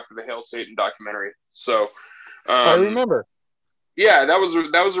Maria after the Hail Satan documentary. So I remember. Yeah, that was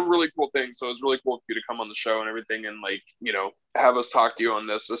a really cool thing. So it was really cool for you to come on the show and everything, and like, you know, have us talk to you on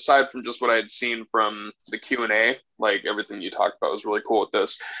this. Aside from just what I had seen from the Q&A, like everything you talked about was really cool with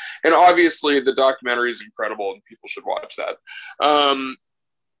this. And obviously, the documentary is incredible, and people should watch that.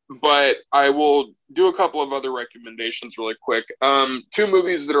 But I will do a couple of other recommendations really quick. Two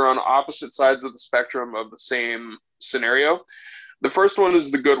movies that are on opposite sides of the spectrum of the same scenario. The first one is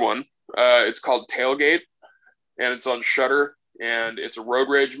the good one. It's called Tailgate, and it's on Shudder. And it's a road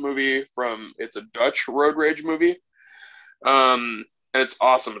rage movie it's a Dutch road rage movie. And it's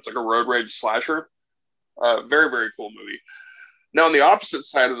awesome. It's like a road rage slasher. Very, very cool movie. Now, on the opposite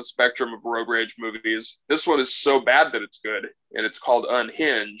side of the spectrum of road rage movies, this one is so bad that it's good, and it's called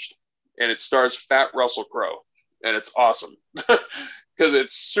Unhinged, and it stars Fat Russell Crowe, and it's awesome because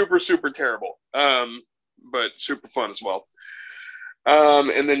it's super, super terrible, but super fun as well.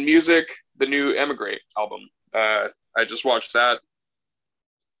 And then music, the new Emigrate album. I just watched that.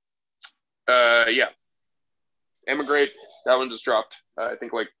 Yeah. Emigrate, that one just dropped, I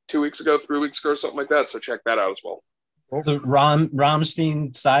think like 2 weeks ago, 3 weeks ago, or something like that. So check that out as well. The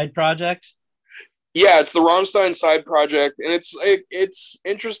Rammstein side project? Yeah, it's the Rammstein side project. And it's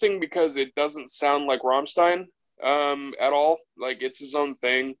interesting because it doesn't sound like Rammstein at all. Like, it's his own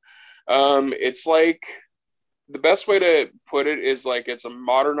thing. It's like, the best way to put it is like it's a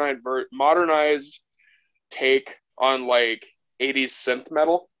modernized take on like 80s synth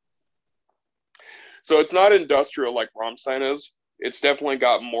metal. So it's not industrial like Rammstein is. It's definitely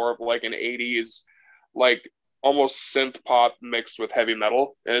got more of like an 80s, like almost synth pop mixed with heavy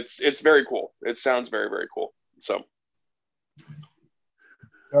metal. And it's very cool. It sounds very, very cool. So.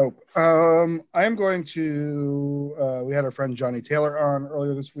 I am going to, we had our friend Johnny Taylor on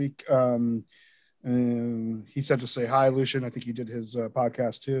earlier this week. He said to say hi, Lucian. I think you did his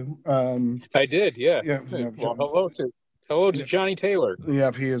podcast too. I did, yeah. Well, hello to Johnny Taylor.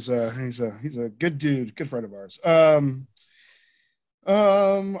 Yep, he's a good dude, good friend of ours. I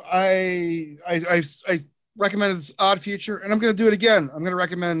recommended Odd Future, and I'm going to do it again. I'm going to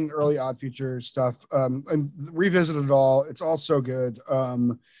recommend early Odd Future stuff. And revisit it all. It's all so good.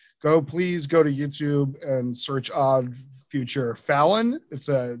 Please go to YouTube and search Odd Future Fallon. It's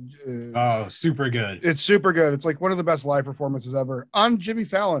super good. It's super good. It's like one of the best live performances ever on Jimmy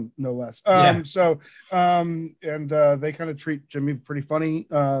Fallon, no less. Yeah. They kind of treat Jimmy pretty funny.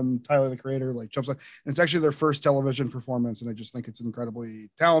 Tyler, the creator, like jumps on. And it's actually their first television performance, and I just think it's incredibly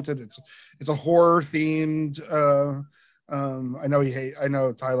talented. It's a horror themed. I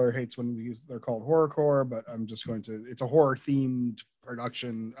know Tyler hates when they're called horrorcore, but it's a horror themed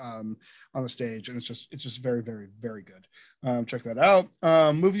production on the stage, and it's just very, very, very good. Check that out.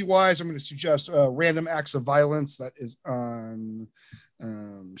 Movie wise, I'm going to suggest Random Acts of Violence that is on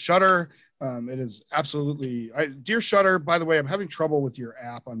Shudder. It is absolutely dear Shudder. By the way, I'm having trouble with your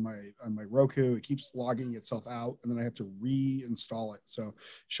app on my Roku. It keeps logging itself out, and then I have to reinstall it. So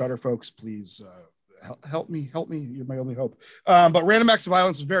Shudder folks, please help me. You're my only hope. But Random Acts of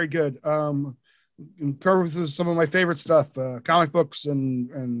Violence is very good. Covers some of my favorite stuff, comic books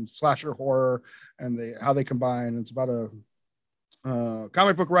and slasher horror, and how they combine. It's about a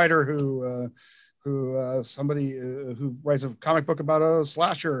comic book writer who writes a comic book about a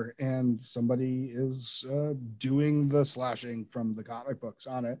slasher, and somebody is doing the slashing from the comic books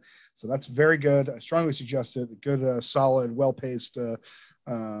on it. So that's very good. I strongly suggest it. Good, solid, well-paced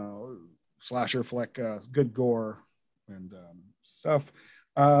slasher flick, good gore and stuff.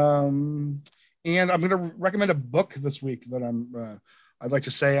 And I'm going to recommend a book this week that I'd like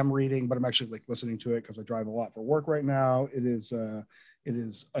to say I'm reading, but I'm actually like listening to it because I drive a lot for work right now. It is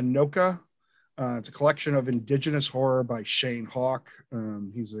Anoka. It's a collection of indigenous horror by Shane Hawk.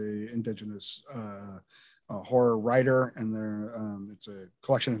 He's a indigenous horror writer, and it's a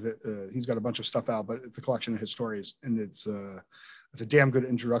collection of he's got a bunch of stuff out, but it's a collection of his stories, and it's a damn good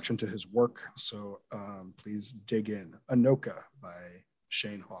introduction to his work. So please dig in. Anoka by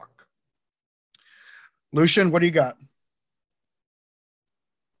Shane Hawk. Lucian, what do you got?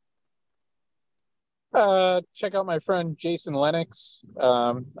 Check out my friend Jason Lennox.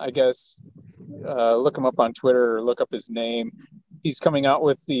 I guess look him up on Twitter or look up his name. He's coming out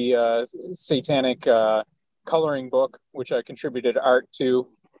with the satanic coloring book, which I contributed art to.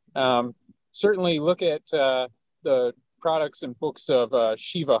 Certainly look at the products and books of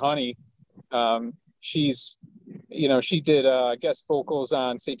Shiva Honey. She did guest vocals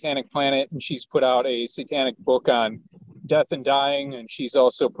on Satanic Planet, and she's put out a satanic book on death and dying, and she's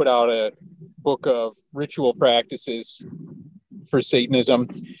also put out a book of ritual practices for Satanism.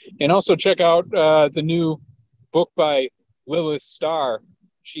 And also check out the new book by Lilith Starr.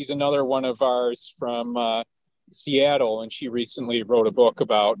 She's another one of ours from Seattle, and she recently wrote a book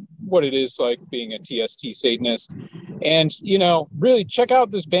about what it is like being a TST Satanist. And really check out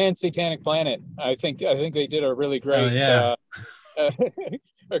this band Satanic Planet. I think they did a really great, a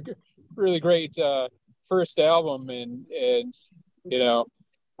really great first album, and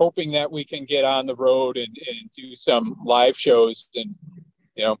hoping that we can get on the road and do some live shows and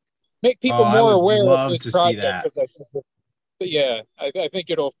make people more aware of this project. I think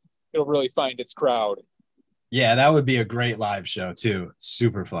it'll really find its crowd. Yeah, that would be a great live show too.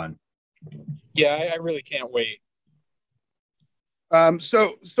 Super fun. Yeah, I really can't wait.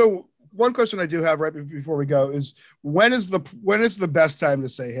 So one question I do have right before we go is when is the best time to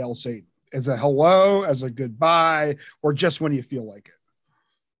say Hail Satan? As a hello, as a goodbye, or just when you feel like it?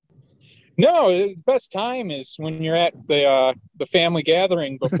 No, the best time is when you're at the family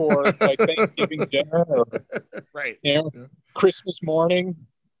gathering before like Thanksgiving dinner or right. Christmas morning.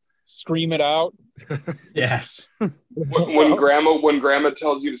 Scream it out. Yes. When grandma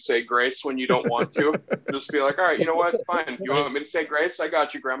tells you to say grace when you don't want to, just be like, all right, you know what? Fine. You want me to say grace? I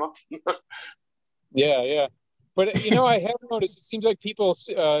got you, Grandma. Yeah. But I have noticed it seems like people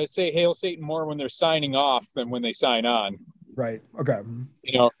say Hail Satan more when they're signing off than when they sign on. Right. Okay.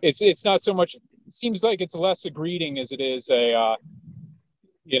 It's not so much. It seems like it's less a greeting as it is a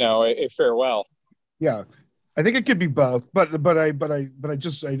farewell. Yeah. I think it could be both, but I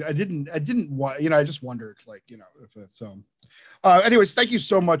didn't want, I just wondered, if it's so. Anyways, thank you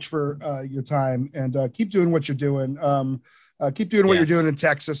so much for your time, and keep doing what you're doing. Keep doing what you're doing in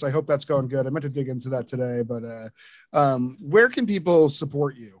Texas. I hope that's going good. I meant to dig into that today, but where can people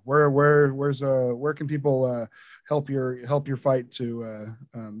support you? Where can people help your fight to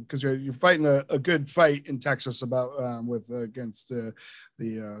because you're fighting a good fight in Texas about against the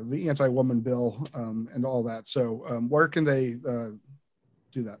anti-woman bill and all that. So where can they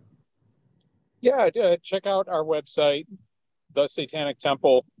do that? Yeah, check out our website,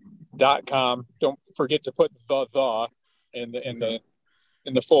 thesatanictemple.com. Don't forget to put the in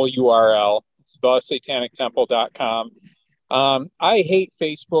the full URL. It's thesatanictemple.com. I hate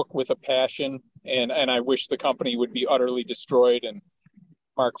Facebook with a passion, and I wish the company would be utterly destroyed and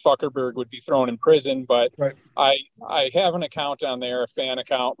Mark Zuckerberg would be thrown in prison. But right. I have an account on there, a fan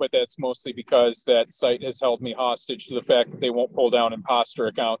account, but that's mostly because that site has held me hostage to the fact that they won't pull down imposter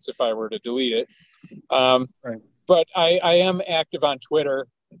accounts if I were to delete it. Right. But I am active on Twitter,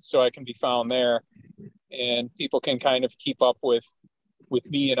 so I can be found there, and people can kind of keep up with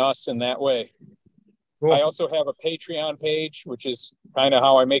me and us in that way. Cool. I also have a Patreon page, which is kind of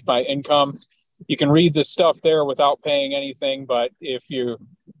how I make my income. You can read the stuff there without paying anything, but if you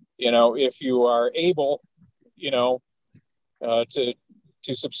are able, to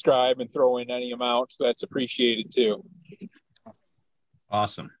subscribe and throw in any amount, so that's appreciated too.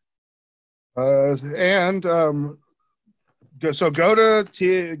 Awesome. So go to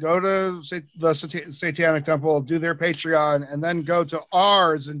the Satanic Temple, do their Patreon, and then go to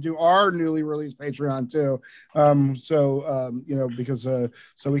ours and do our newly released Patreon too. Because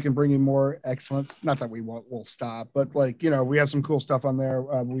so we can bring you more excellence. Not that we'll stop, but we have some cool stuff on there.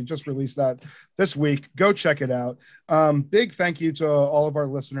 We just released that this week. Go check it out. Big thank you to all of our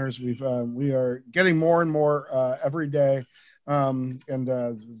listeners. We are getting more and more every day,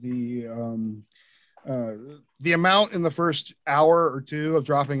 the amount in the first hour or two of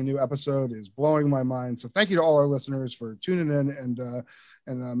dropping a new episode is blowing my mind. So thank you to all our listeners for tuning in and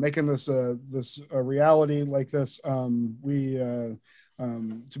making this a reality like this. To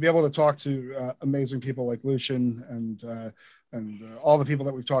be able to talk to amazing people like Lucian and all the people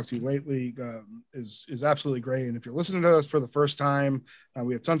that we've talked to lately is absolutely great. And if you're listening to us for the first time,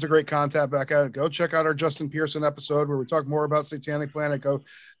 we have tons of great content back at it. Go check out our Justin Pearson episode where we talk more about Satanic Planet. Go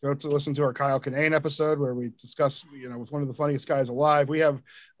to listen to our Kyle Kinane episode where we discuss, with one of the funniest guys alive. We have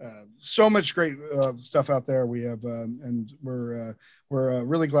so much great stuff out there. We have, and we're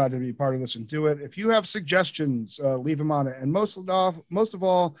really glad to be part of this and do it. If you have suggestions, leave them on it. And most of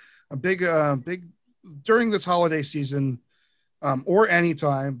all, a big during this holiday season, or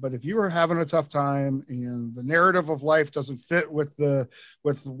anytime, but if you are having a tough time and the narrative of life doesn't fit with you,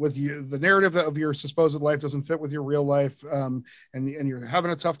 the narrative of your supposed life doesn't fit with your real life, and you're having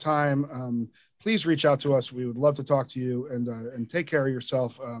a tough time, please reach out to us. We would love to talk to you, and take care of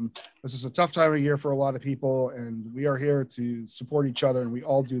yourself. This is a tough time of year for a lot of people, and we are here to support each other, and we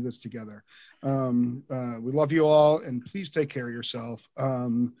all do this together. We love you all, and please take care of yourself.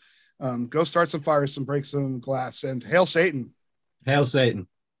 Go start some fires, break some glass, and hail Satan. Hail Satan.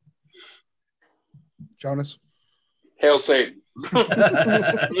 Jonas? Hail Satan.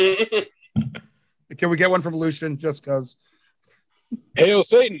 Can we get one from Lucian just because? Hail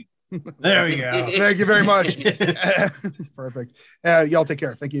Satan. There we go. Thank you very much. Perfect. Y'all take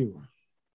care. Thank you.